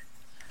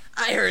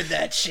 I heard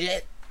that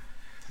shit.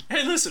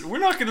 Hey, listen, we're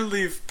not gonna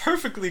leave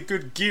perfectly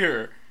good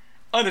gear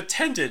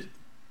unattended.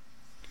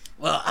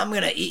 Well, I'm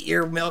gonna eat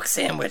your milk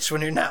sandwich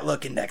when you're not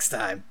looking next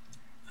time.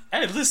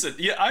 Hey, listen,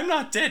 yeah, I'm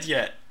not dead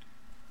yet.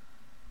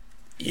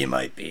 You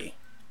might be.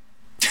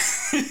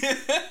 Is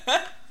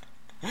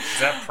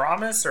that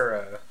promise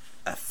or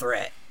A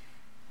threat.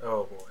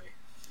 Oh boy.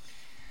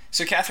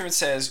 So Catherine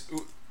says,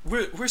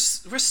 we're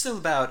still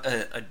about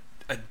a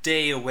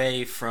day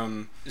away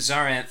from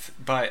Zaranth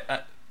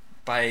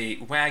by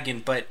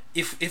wagon, but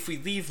if we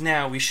leave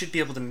now, we should be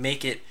able to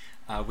make it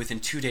within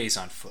 2 days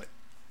on foot.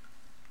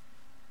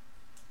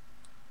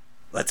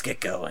 Let's get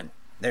going.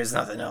 There's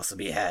nothing else to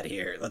be had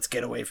here. Let's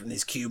get away from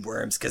these cube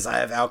worms, because I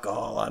have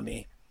alcohol on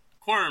me.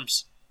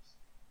 Worms.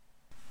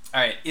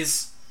 All right,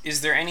 is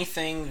there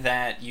anything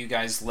that you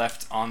guys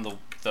left on the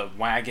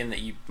wagon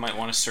that you might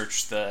want to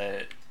search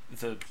the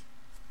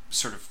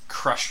sort of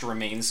crushed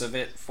remains of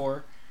it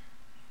for?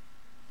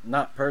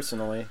 Not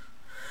personally.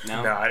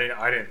 No. No, I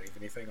didn't leave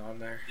anything on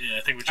there. Yeah,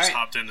 I think we just Alright.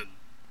 hopped in and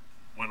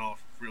went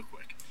off real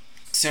quick.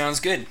 Sounds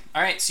good.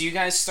 All right, so you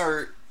guys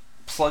start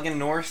plugging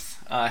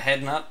north,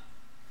 heading up.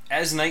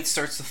 As night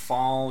starts to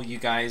fall, you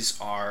guys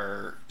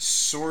are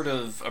sort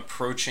of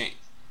approaching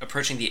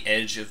the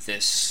edge of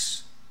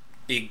this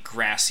big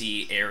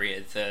grassy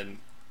area.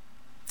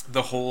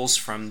 The holes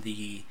from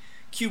the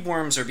cube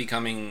worms are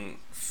becoming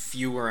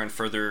fewer and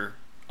further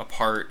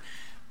apart.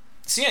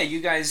 So yeah,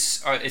 you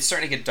guys it's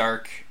starting to get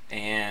dark,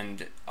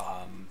 and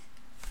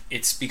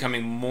it's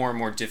becoming more and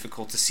more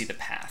difficult to see the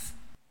path.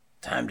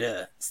 Time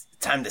to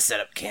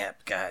set up camp,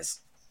 guys.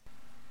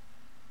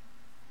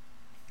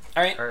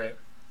 All right. All right.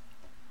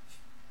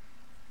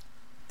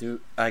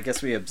 I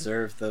guess we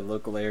observe the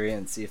local area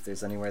and see if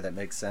there's anywhere that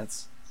makes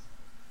sense.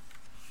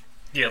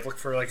 Yeah, look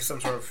for like some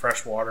sort of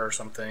fresh water or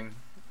something.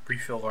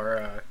 Refill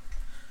our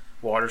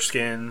water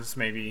skins,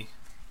 maybe.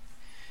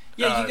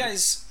 Yeah, Uh, you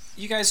guys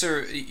you guys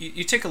are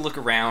you take a look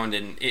around,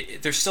 and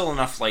there's still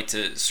enough light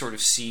to sort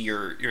of see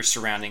your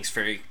surroundings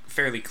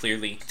fairly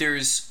clearly.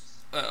 There's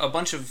a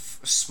bunch of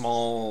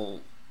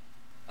small,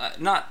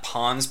 not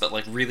ponds, but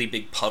like really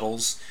big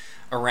puddles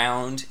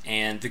around,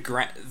 and the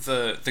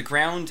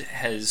ground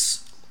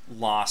has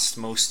lost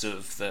most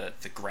of the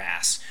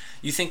grass.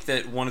 You think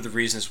that one of the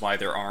reasons why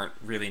there aren't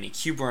really any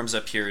cube worms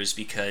up here is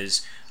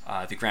because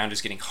the ground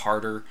is getting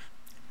harder,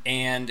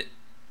 and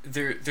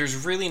there's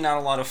really not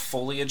a lot of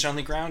foliage on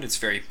the ground. It's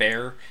very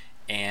bare,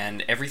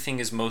 and everything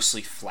is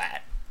mostly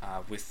flat,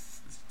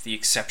 with the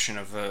exception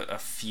of a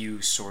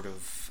few sort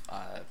of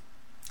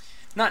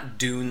not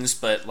dunes,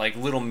 but like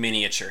little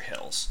miniature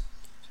hills.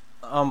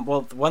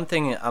 Well, one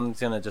thing I'm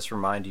gonna just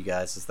remind you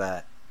guys is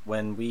that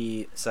when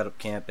we set up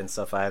camp and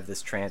stuff, I have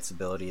this trance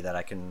ability that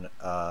I can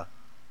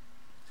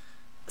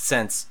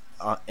sense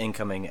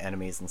incoming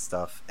enemies and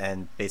stuff,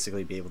 and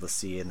basically be able to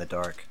see in the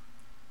dark.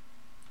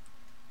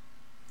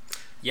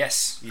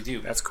 Yes, you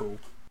do. That's cool.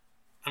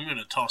 I'm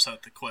gonna toss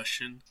out the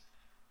question: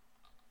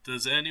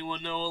 does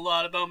anyone know a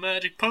lot about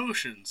magic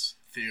potions,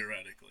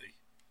 theoretically?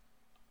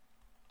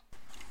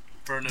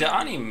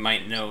 Donnie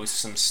might know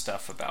some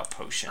stuff about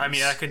potions. I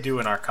mean, I could do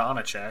an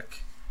Arcana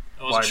check.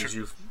 I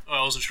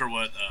wasn't sure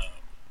what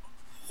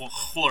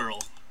Whirl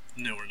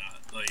knew or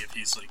not. Like, if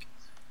he's like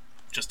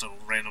just a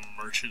random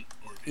merchant,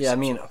 or if he's Yeah, I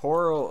mean,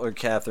 Horrell or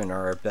Catherine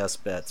are our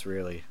best bets,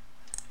 really.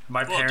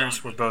 My Well parents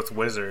done. were both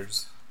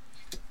wizards.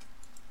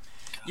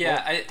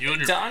 Yeah, you and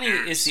your Donnie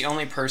parents. is the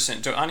only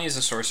person. Donnie is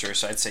a sorcerer,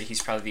 so I'd say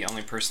he's probably the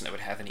only person that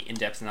would have any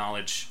in-depth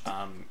knowledge.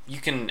 You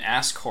can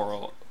ask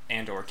Coral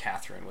and/or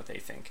Catherine what they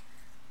think.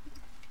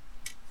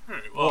 All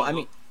right, Well, I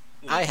mean,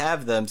 I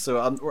have them, so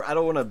I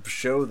don't want to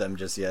show them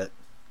just yet.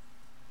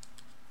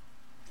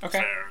 Okay.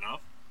 fair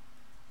enough.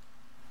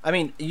 I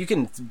mean, you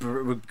can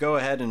go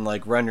ahead and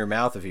like run your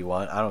mouth if you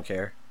want. I don't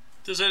care.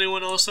 Does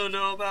anyone also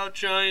know about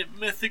giant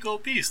mythical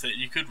beasts that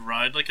you could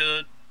ride like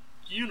a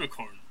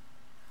unicorn?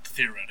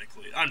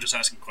 Theoretically, I'm just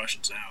asking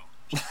questions now.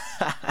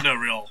 No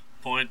real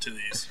point to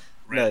these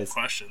random Nice.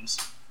 questions.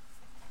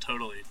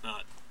 Totally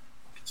not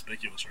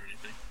conspicuous or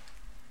anything,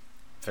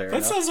 Fair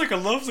enough. sounds like a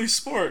lovely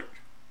sport.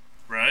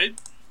 right?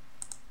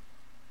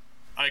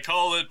 I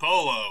call it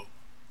polo.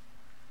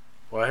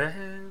 What?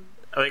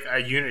 Like a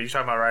you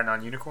talking about riding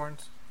on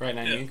unicorns? Right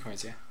now, Yeah.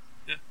 unicorns, yeah.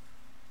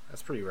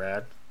 That's pretty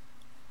rad.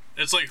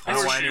 It's like I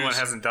don't know why anyone horseshoes.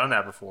 hasn't done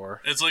that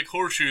before. It's like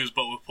horseshoes,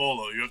 but with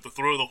polo. You have to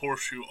throw the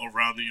horseshoe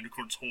around the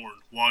unicorn's horn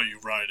while you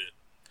ride it.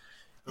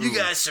 You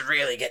guys should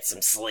really get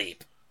some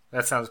sleep.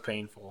 That sounds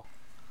painful.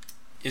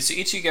 Yeah, so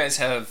each of you guys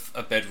have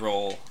a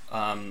bedroll,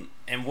 and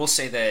we'll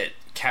say that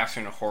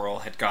Catherine and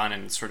Horrell had gone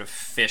and sort of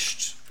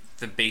fished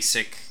the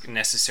basic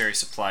necessary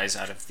supplies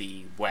out of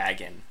the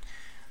wagon,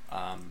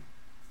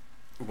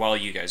 while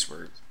you guys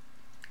were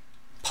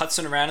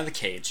putzing around in the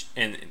cave.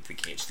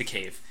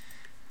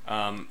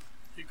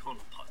 You call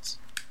them putts.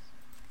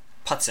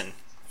 Putzing.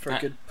 For a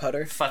good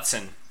putter.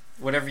 Futzing.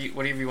 Whatever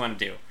you want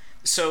to do.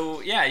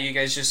 So, yeah, you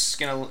guys just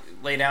gonna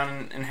lay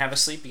down and have a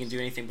sleep? You can do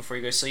anything before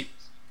you go to sleep?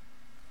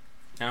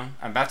 No?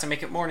 I'm about to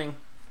make it morning.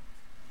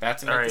 About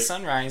to make the Alright.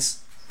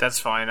 sunrise. That's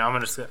fine. I'm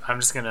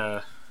just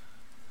gonna.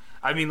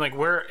 I mean, like,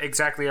 where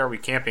exactly are we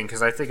camping?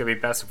 Because I think it'd be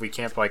best if we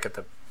camp like at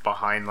the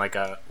behind like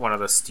one of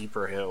the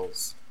steeper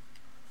hills.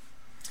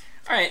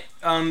 Alright,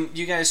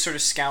 you guys sort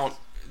of scout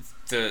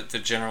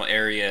the general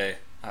area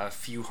a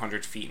few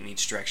hundred feet in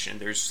each direction.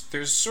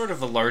 There's sort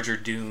of a larger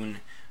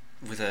dune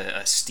with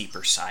a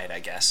steeper side, I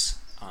guess.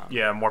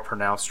 Yeah, more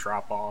pronounced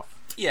drop off.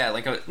 Yeah,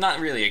 like not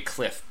really a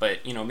cliff, but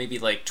maybe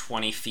like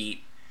 20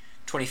 feet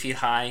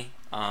high,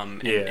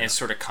 and Yeah.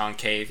 sort of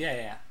concave.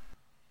 Yeah.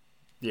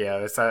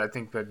 Yeah, I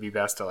think that'd be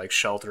best to like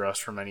shelter us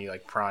from any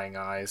like prying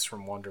eyes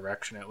from one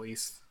direction at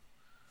least.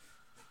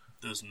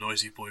 Those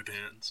noisy boy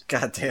bands.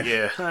 God damn.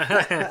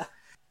 Yeah.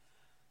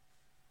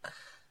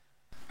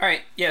 All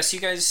right, yeah. So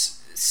you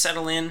guys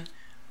settle in.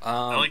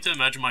 I like to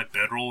imagine my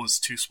bedroll is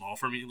too small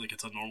for me. Like,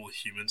 it's a normal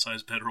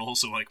human-sized bedroll,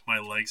 so like my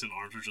legs and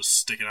arms are just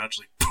sticking out,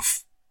 just like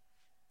poof.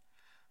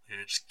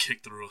 Yeah, just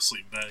kick through a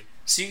sleeping bag.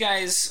 So you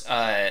guys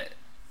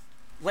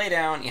lay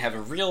down. You have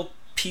a real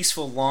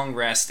peaceful long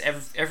rest.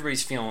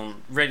 Everybody's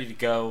feeling ready to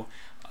go.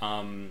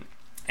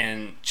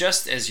 And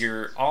just as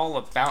you're all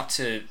about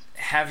to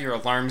have your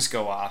alarms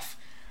go off,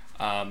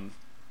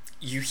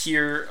 you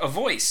hear a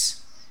voice.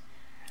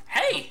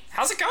 Hey,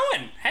 how's it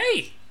going?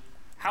 Hey,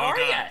 how are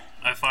God, ya?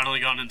 I finally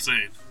got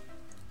insane.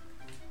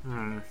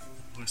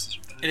 Voices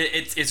are bad.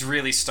 It's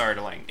really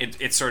startling.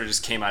 It sort of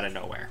just came out of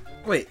nowhere.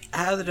 Wait,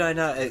 how did I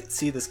not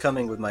see this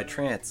coming with my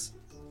trance?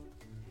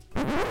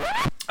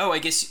 Oh, I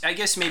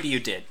guess maybe you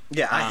did.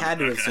 Yeah, I had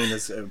to have okay. seen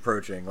this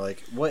approaching.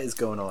 Like, what is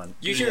going on?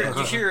 You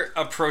hear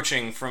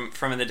approaching from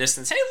in the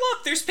distance. Hey,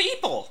 look, there's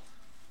people.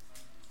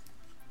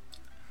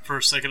 For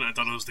a second, I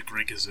thought it was the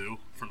Great Gazoo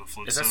from the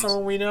Flintstones. Is that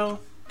someone we know?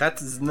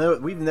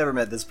 We've never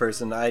met this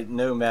person. I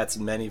know Matt's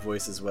many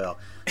voices well.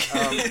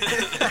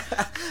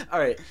 All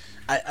right,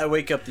 I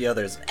wake up the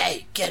others.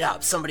 Hey, get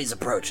up, somebody's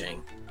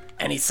approaching.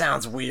 And he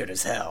sounds weird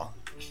as hell.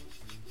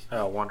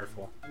 Oh,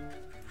 wonderful.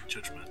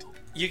 judgmental.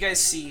 You guys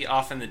see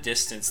off in the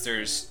distance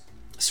there's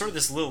sort of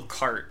this little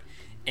cart,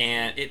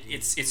 and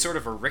it's sort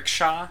of a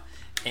rickshaw,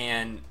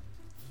 and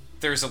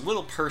there's a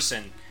little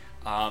person,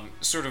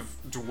 sort of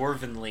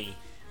dwarvenly,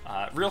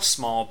 real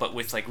small but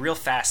with like real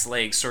fast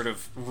legs, sort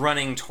of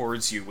running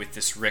towards you with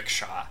this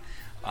rickshaw,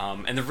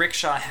 and the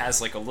rickshaw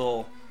has like a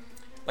little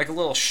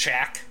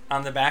shack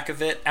on the back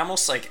of it,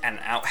 almost like an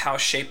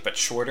outhouse shape but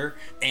shorter,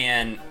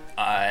 and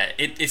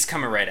it's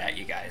coming right at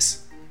you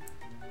guys.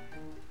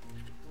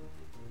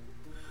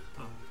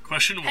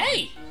 Question 1.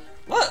 Hey,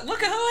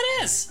 look at who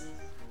it is.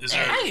 Is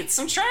there, Hey, it's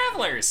some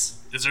travelers.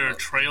 is there a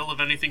trail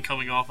of anything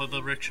coming off of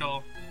the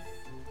rickshaw?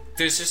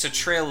 There's just a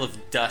trail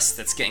of dust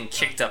that's getting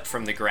kicked up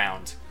from the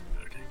ground.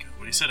 Okay, good.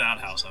 When you said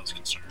outhouse, I was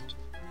concerned.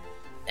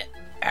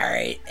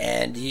 Alright,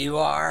 and you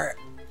are?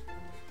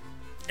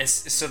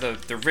 So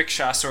the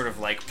rickshaw sort of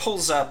like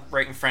pulls up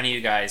right in front of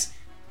you guys.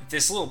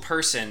 This little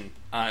person,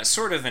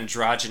 sort of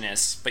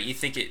androgynous, but you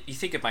think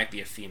it might be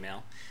a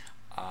female.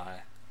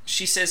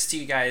 She says to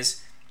you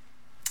guys,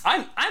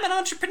 "I'm an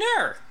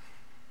entrepreneur."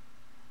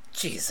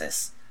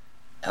 Jesus.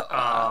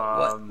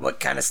 What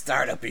kind of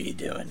startup are you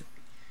doing?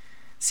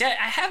 See, I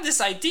have this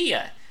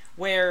idea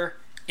where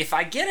if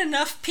I get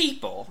enough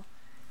people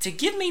to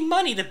give me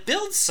money to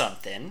build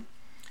something,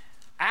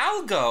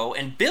 I'll go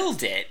and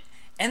build it,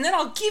 and then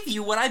I'll give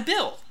you what I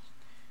build.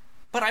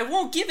 But I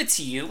won't give it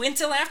to you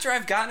until after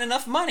I've gotten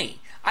enough money.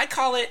 I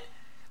call it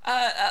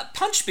a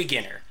punch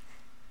beginner.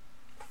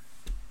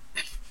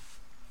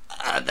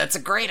 That's a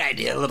great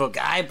idea, little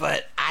guy,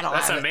 but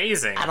That's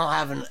amazing. I don't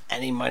have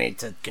any money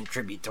to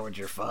contribute towards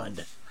your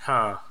fund.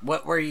 Huh.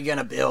 What were you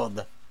gonna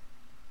build?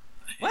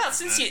 Well,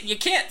 since you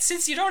can't,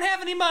 since you don't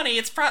have any money,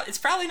 it's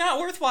probably not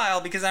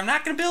worthwhile because I'm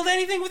not going to build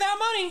anything without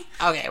money.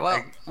 Okay,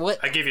 well, what?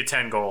 I give you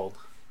 10 gold.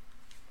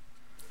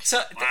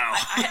 So Wow.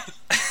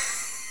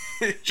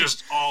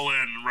 Just all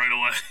in right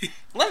away.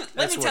 let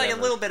me tell you a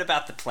whatever. little bit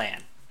about the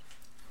plan.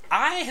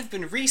 I have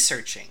been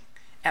researching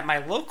at my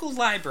local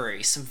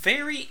library some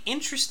very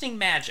interesting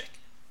magic.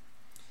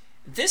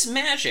 This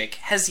magic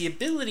has the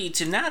ability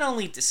to not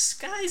only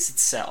disguise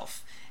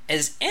itself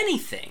as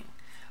anything,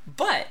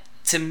 but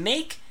to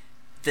make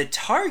the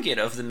target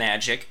of the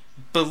magic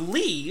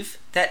believe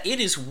that it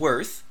is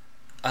worth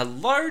a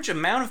large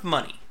amount of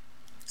money.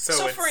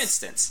 So for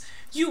instance,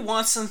 you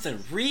want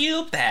something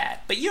real bad,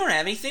 but you don't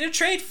have anything to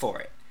trade for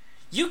it.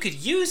 You could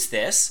use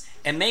this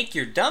and make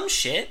your dumb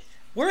shit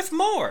worth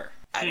more.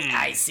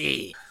 I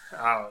see.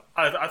 I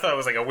thought it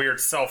was like a weird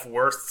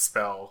self-worth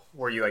spell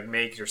where you like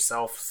make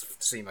yourself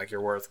seem like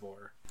you're worth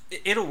more.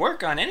 It'll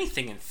work on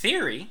anything in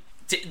theory.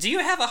 Do you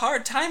have a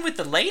hard time with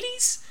the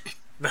ladies?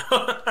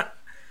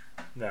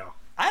 No.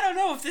 I don't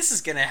know if this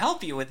is going to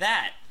help you with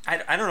that.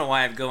 I don't know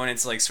why I'm going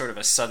into like sort of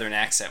a southern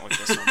accent with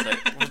this one,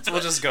 but we'll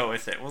just go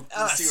with it. We'll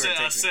see where it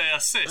takes me. I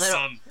say,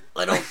 son.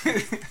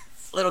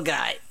 Little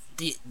guy.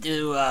 Do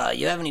you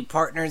have any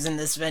partners in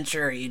this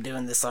venture, or are you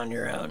doing this on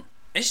your own?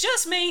 It's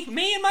just me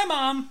and my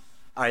mom.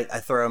 I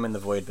throw him in the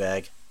void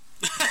bag.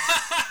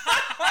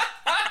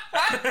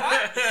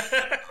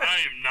 I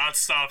am not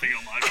stopping him.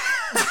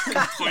 I'm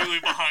completely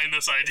behind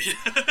this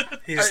idea.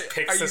 He just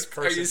picks this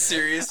person. Are you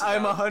serious?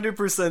 I'm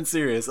 100%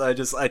 serious.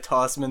 I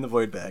toss him in the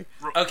void bag.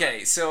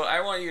 Okay, so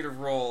I want you to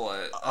roll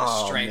a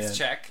Oh, strength man.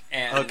 check,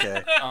 and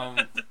Okay.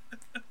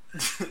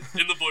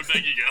 In the void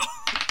bag you go.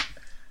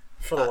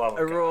 For the love of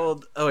I God.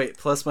 rolled. Oh wait,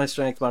 plus my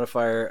strength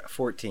modifier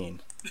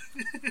 14.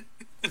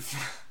 Did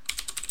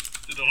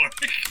it work?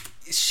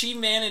 she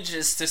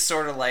manages to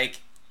sort of like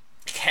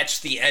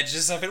catch the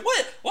edges of it.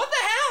 What the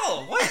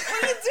hell? What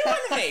are you doing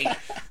to me?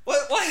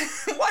 What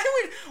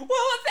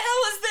the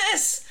hell is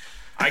this?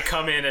 I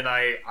come in and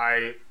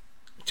I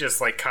just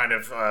like kind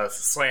of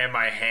slam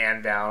my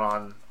hand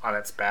down on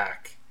its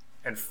back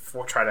and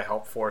try to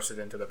help force it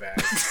into the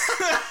bag.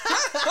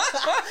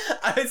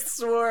 I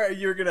swore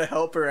you were gonna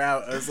help her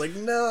out. I was like,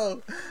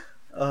 no.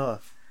 Oh,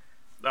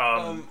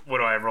 What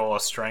do I roll? A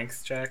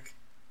strength check?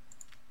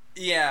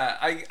 Yeah,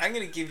 I'm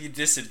gonna give you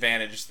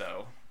disadvantage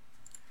though.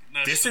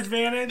 Now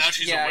Disadvantage? Now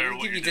she's Yeah, aware I'm of gonna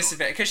what give you're you doing.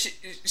 disadvantage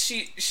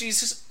because she's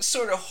just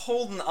sort of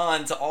holding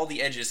on to all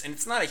the edges, and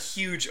it's not a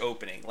huge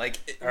opening. Like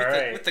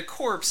with the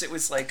corpse, it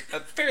was like a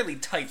fairly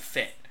tight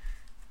fit.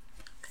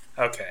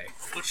 Okay.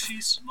 But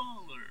she's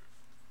smaller.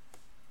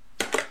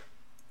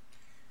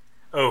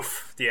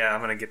 Oof. Yeah,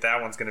 I'm gonna get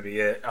that one's gonna be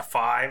it. A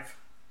 5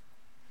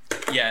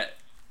 Yeah,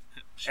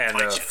 and a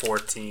bites you.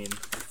 14.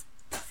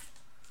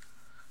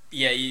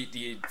 yeah.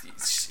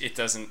 It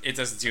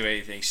doesn't do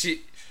anything.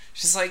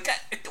 She's like,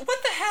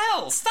 what the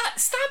hell? Stop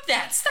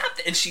that!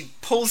 And she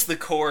pulls the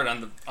cord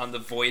on the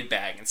void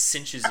bag and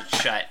cinches it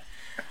shut.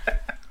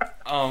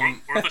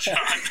 Worth a shot.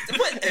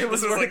 What? it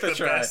was This is worth like a the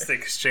try. best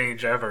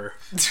exchange ever.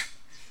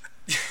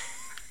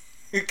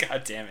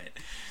 God damn it!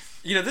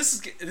 You know this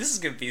is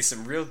gonna be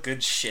some real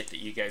good shit that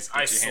you guys get I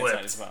your hands on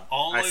slipped. as well.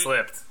 I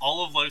slipped.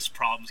 All of life's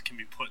problems can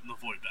be put in the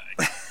void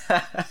bag.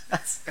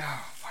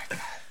 Oh my god!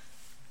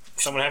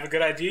 Someone have a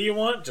good idea you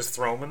want? Just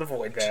throw them in the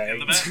void bag. In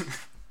the bag.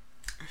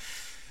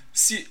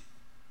 See,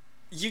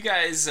 you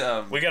guys.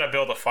 We gotta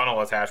build a funnel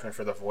attachment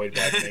for the void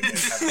bag thing. And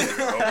have a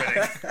bigger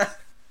opening.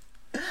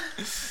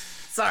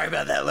 Sorry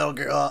about that, little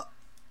girl.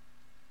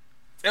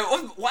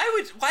 Why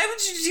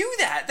would you do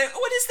that?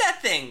 What is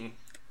that thing?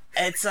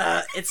 It's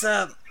a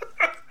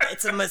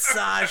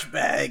massage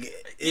bag.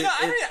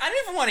 I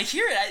don't even want to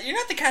hear it. You're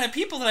not the kind of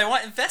people that I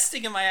want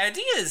investing in my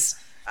ideas.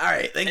 All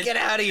right, then get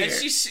out of here. And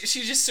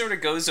she just sort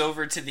of goes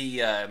over to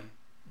the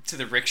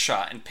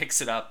rickshaw and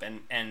picks it up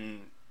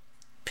and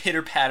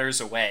pitter patters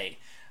away,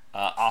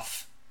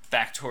 off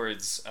back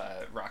towards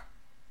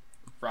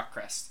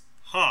Rockcrest.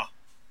 Huh.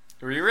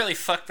 We really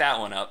fucked that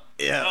one up.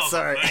 Yeah, Oh,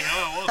 sorry. No,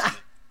 it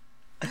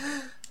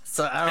wasn't.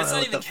 So I don't That's know not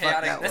what even the fuck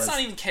chaotic. that That's was. not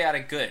even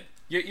chaotic good.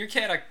 You're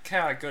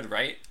chaotic good,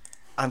 right?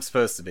 I'm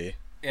supposed to be.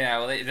 Yeah.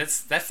 Well,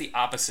 that's the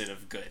opposite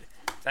of good.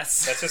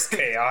 That's That's just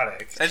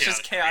chaotic. That's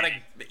just chaotic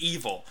Chaotic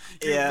evil.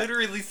 You're Yeah.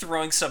 literally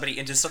throwing somebody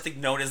into something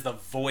known as the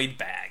void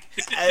bag.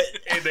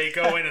 And they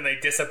go in and they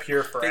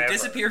disappear forever. They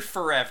disappear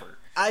forever.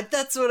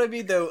 That's what I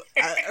mean, though.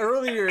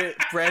 Earlier,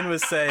 Bren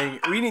was saying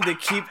we need to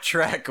keep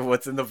track of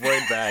what's in the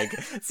void bag.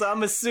 So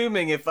I'm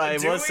assuming if I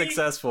Do was we?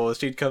 successful,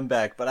 she'd come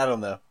back. But I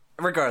don't know.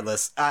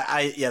 Regardless,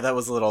 yeah, that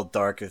was a little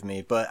dark of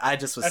me. But I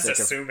just was That's sick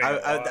assuming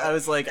of. a lot. I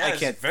was like,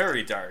 That is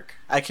very dark.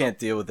 I can't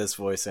deal with this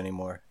voice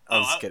anymore. I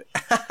was Oh, kidding.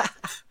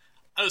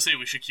 I would say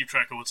we should keep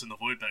track of what's in the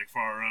void bag for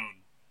our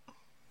own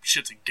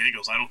shits and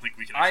giggles. I don't think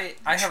we can. I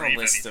have a retrieve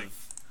list anything.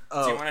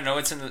 of. Do you want to know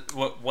what's in the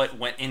what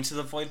went into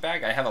the void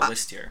bag? I have a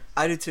list here.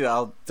 I do too.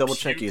 I'll double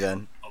check Puke, you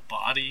then. A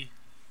body.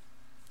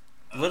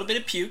 A little bit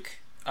of puke,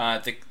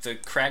 the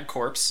crag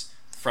corpse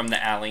from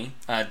the alley,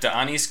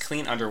 Da'ani's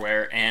clean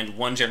underwear, and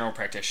one general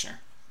practitioner.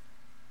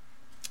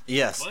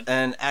 Yes, What?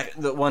 and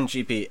the one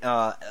GP,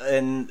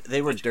 and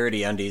they were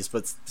dirty undies, but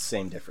it's the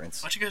same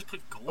difference. Why'd you guys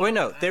put gold? Wait, in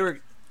no, that? they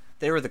were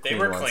the clean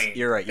were ones. clean.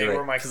 You're right. They You're were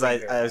right. my Because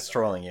clean I was dirty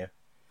trolling you.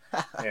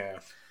 Yeah.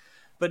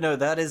 But no,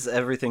 that is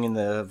everything in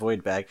the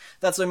void bag.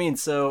 That's what I mean.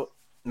 So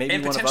maybe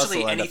And one of us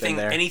potentially will end up in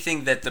there.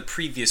 anything that the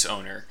previous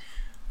owner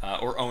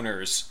or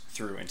owners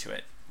threw into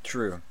it.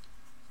 True.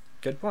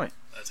 Good point.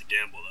 That's a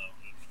gamble,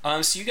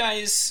 though. So you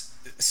guys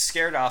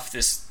scared off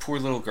this poor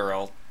little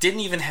girl. Didn't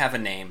even have a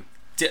name.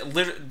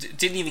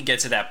 Didn't even get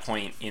to that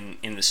point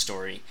in the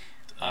story.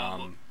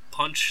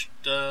 Punch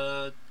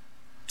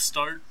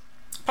start.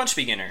 Punch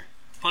beginner.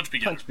 Punch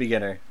beginner. Punch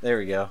beginner. There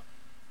we go.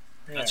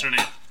 That's her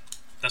name.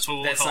 That's what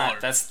we'll That's call not. her.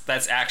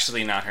 That's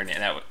actually not her name.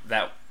 That's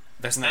not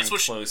That's even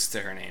what she- close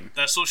to her name.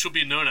 That's what she'll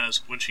be known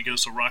as when she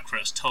goes to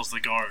Rockcrest. Tells the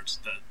guards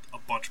that a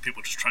bunch of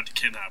people just tried to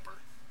kidnap her.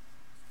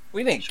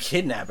 We didn't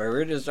kidnap her. We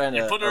were just trying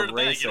You to put her in a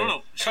bag. erase You her. don't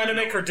know. She Trying to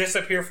didn't make know. her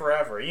disappear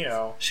forever, you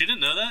know. She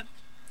didn't know that,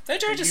 They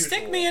tried to stick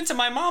usual. me into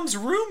my mom's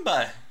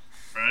Roomba.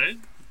 right?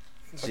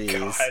 Jeez.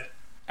 God.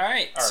 All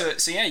right. All So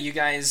right. so yeah, you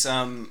guys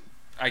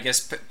I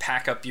guess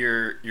pack up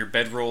your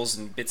bedrolls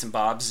and bits and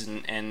bobs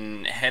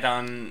and head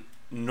on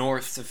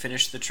north to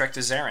finish the trek to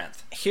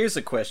Zaranth. Here's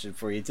a question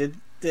for you. Did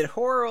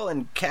Horrell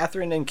and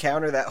Catherine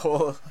encounter that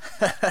whole?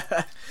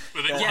 But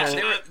they Yeah,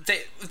 watched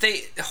they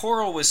it. were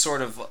Horrell was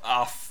sort of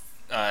off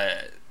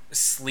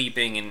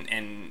sleeping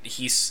and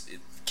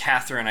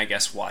Catherine I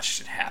guess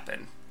watched it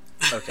happen.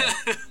 Okay.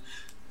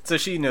 So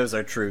she knows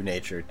our true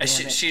nature. And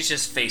Damn it. she's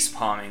just face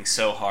palming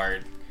so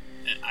hard.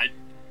 I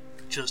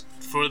just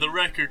for the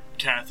record,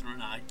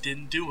 Catherine, I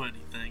didn't do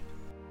anything.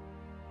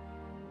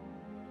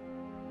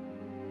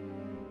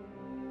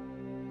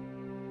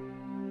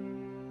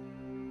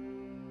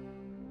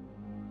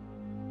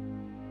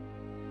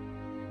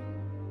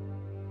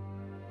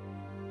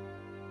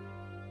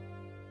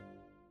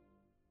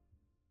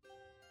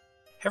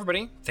 Hey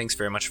everybody, thanks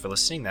very much for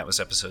listening. That was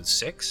episode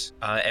 6.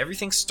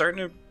 Everything's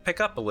starting to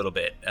pick up a little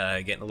bit,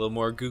 getting a little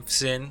more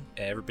goofs in.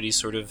 Everybody's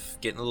sort of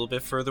getting a little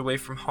bit further away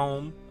from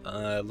home,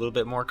 a little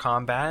bit more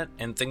combat,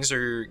 and things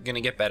are going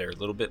to get better, a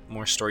little bit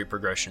more story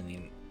progression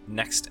in the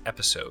next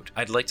episode.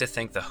 I'd like to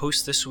thank the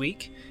host this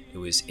week. It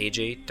was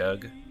AJ,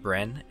 Doug,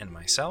 Bren, and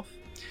myself.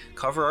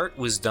 Cover art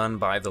was done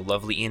by the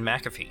lovely Ian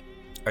McAfee.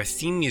 Our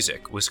theme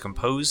music was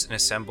composed and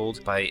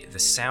assembled by The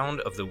Sound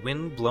of the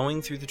Wind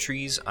Blowing Through the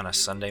Trees on a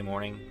Sunday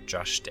Morning,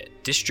 Josh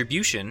Stitt.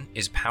 Distribution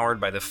is powered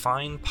by the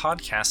fine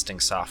podcasting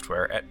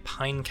software at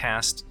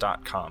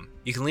pinecast.com.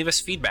 You can leave us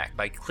feedback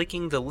by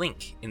clicking the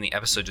link in the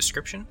episode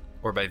description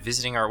or by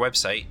visiting our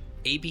website,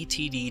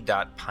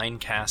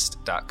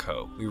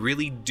 abtd.pinecast.co. We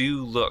really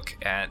do look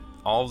at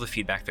all of the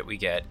feedback that we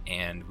get,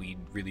 and we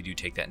really do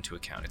take that into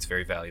account. It's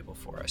very valuable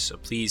for us. So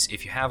please,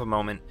 if you have a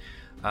moment,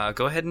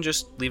 go ahead and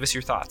just leave us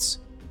your thoughts.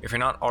 If you're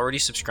not already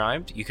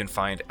subscribed, you can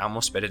find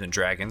Almost Better Than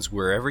Dragons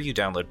wherever you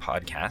download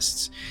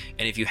podcasts.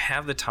 And if you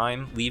have the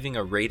time, leaving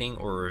a rating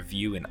or a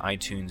review in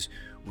iTunes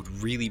would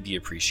really be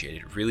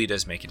appreciated. It really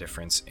does make a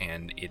difference,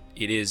 and it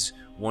is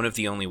one of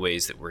the only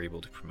ways that we're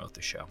able to promote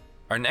the show.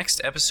 Our next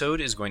episode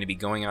is going to be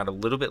going out a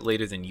little bit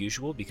later than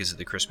usual because of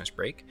the Christmas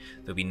break.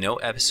 There'll be no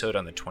episode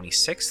on the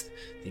 26th.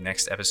 The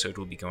next episode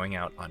will be going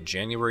out on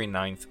January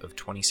 9th of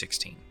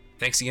 2016.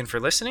 Thanks again for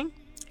listening,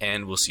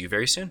 and we'll see you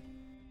very soon.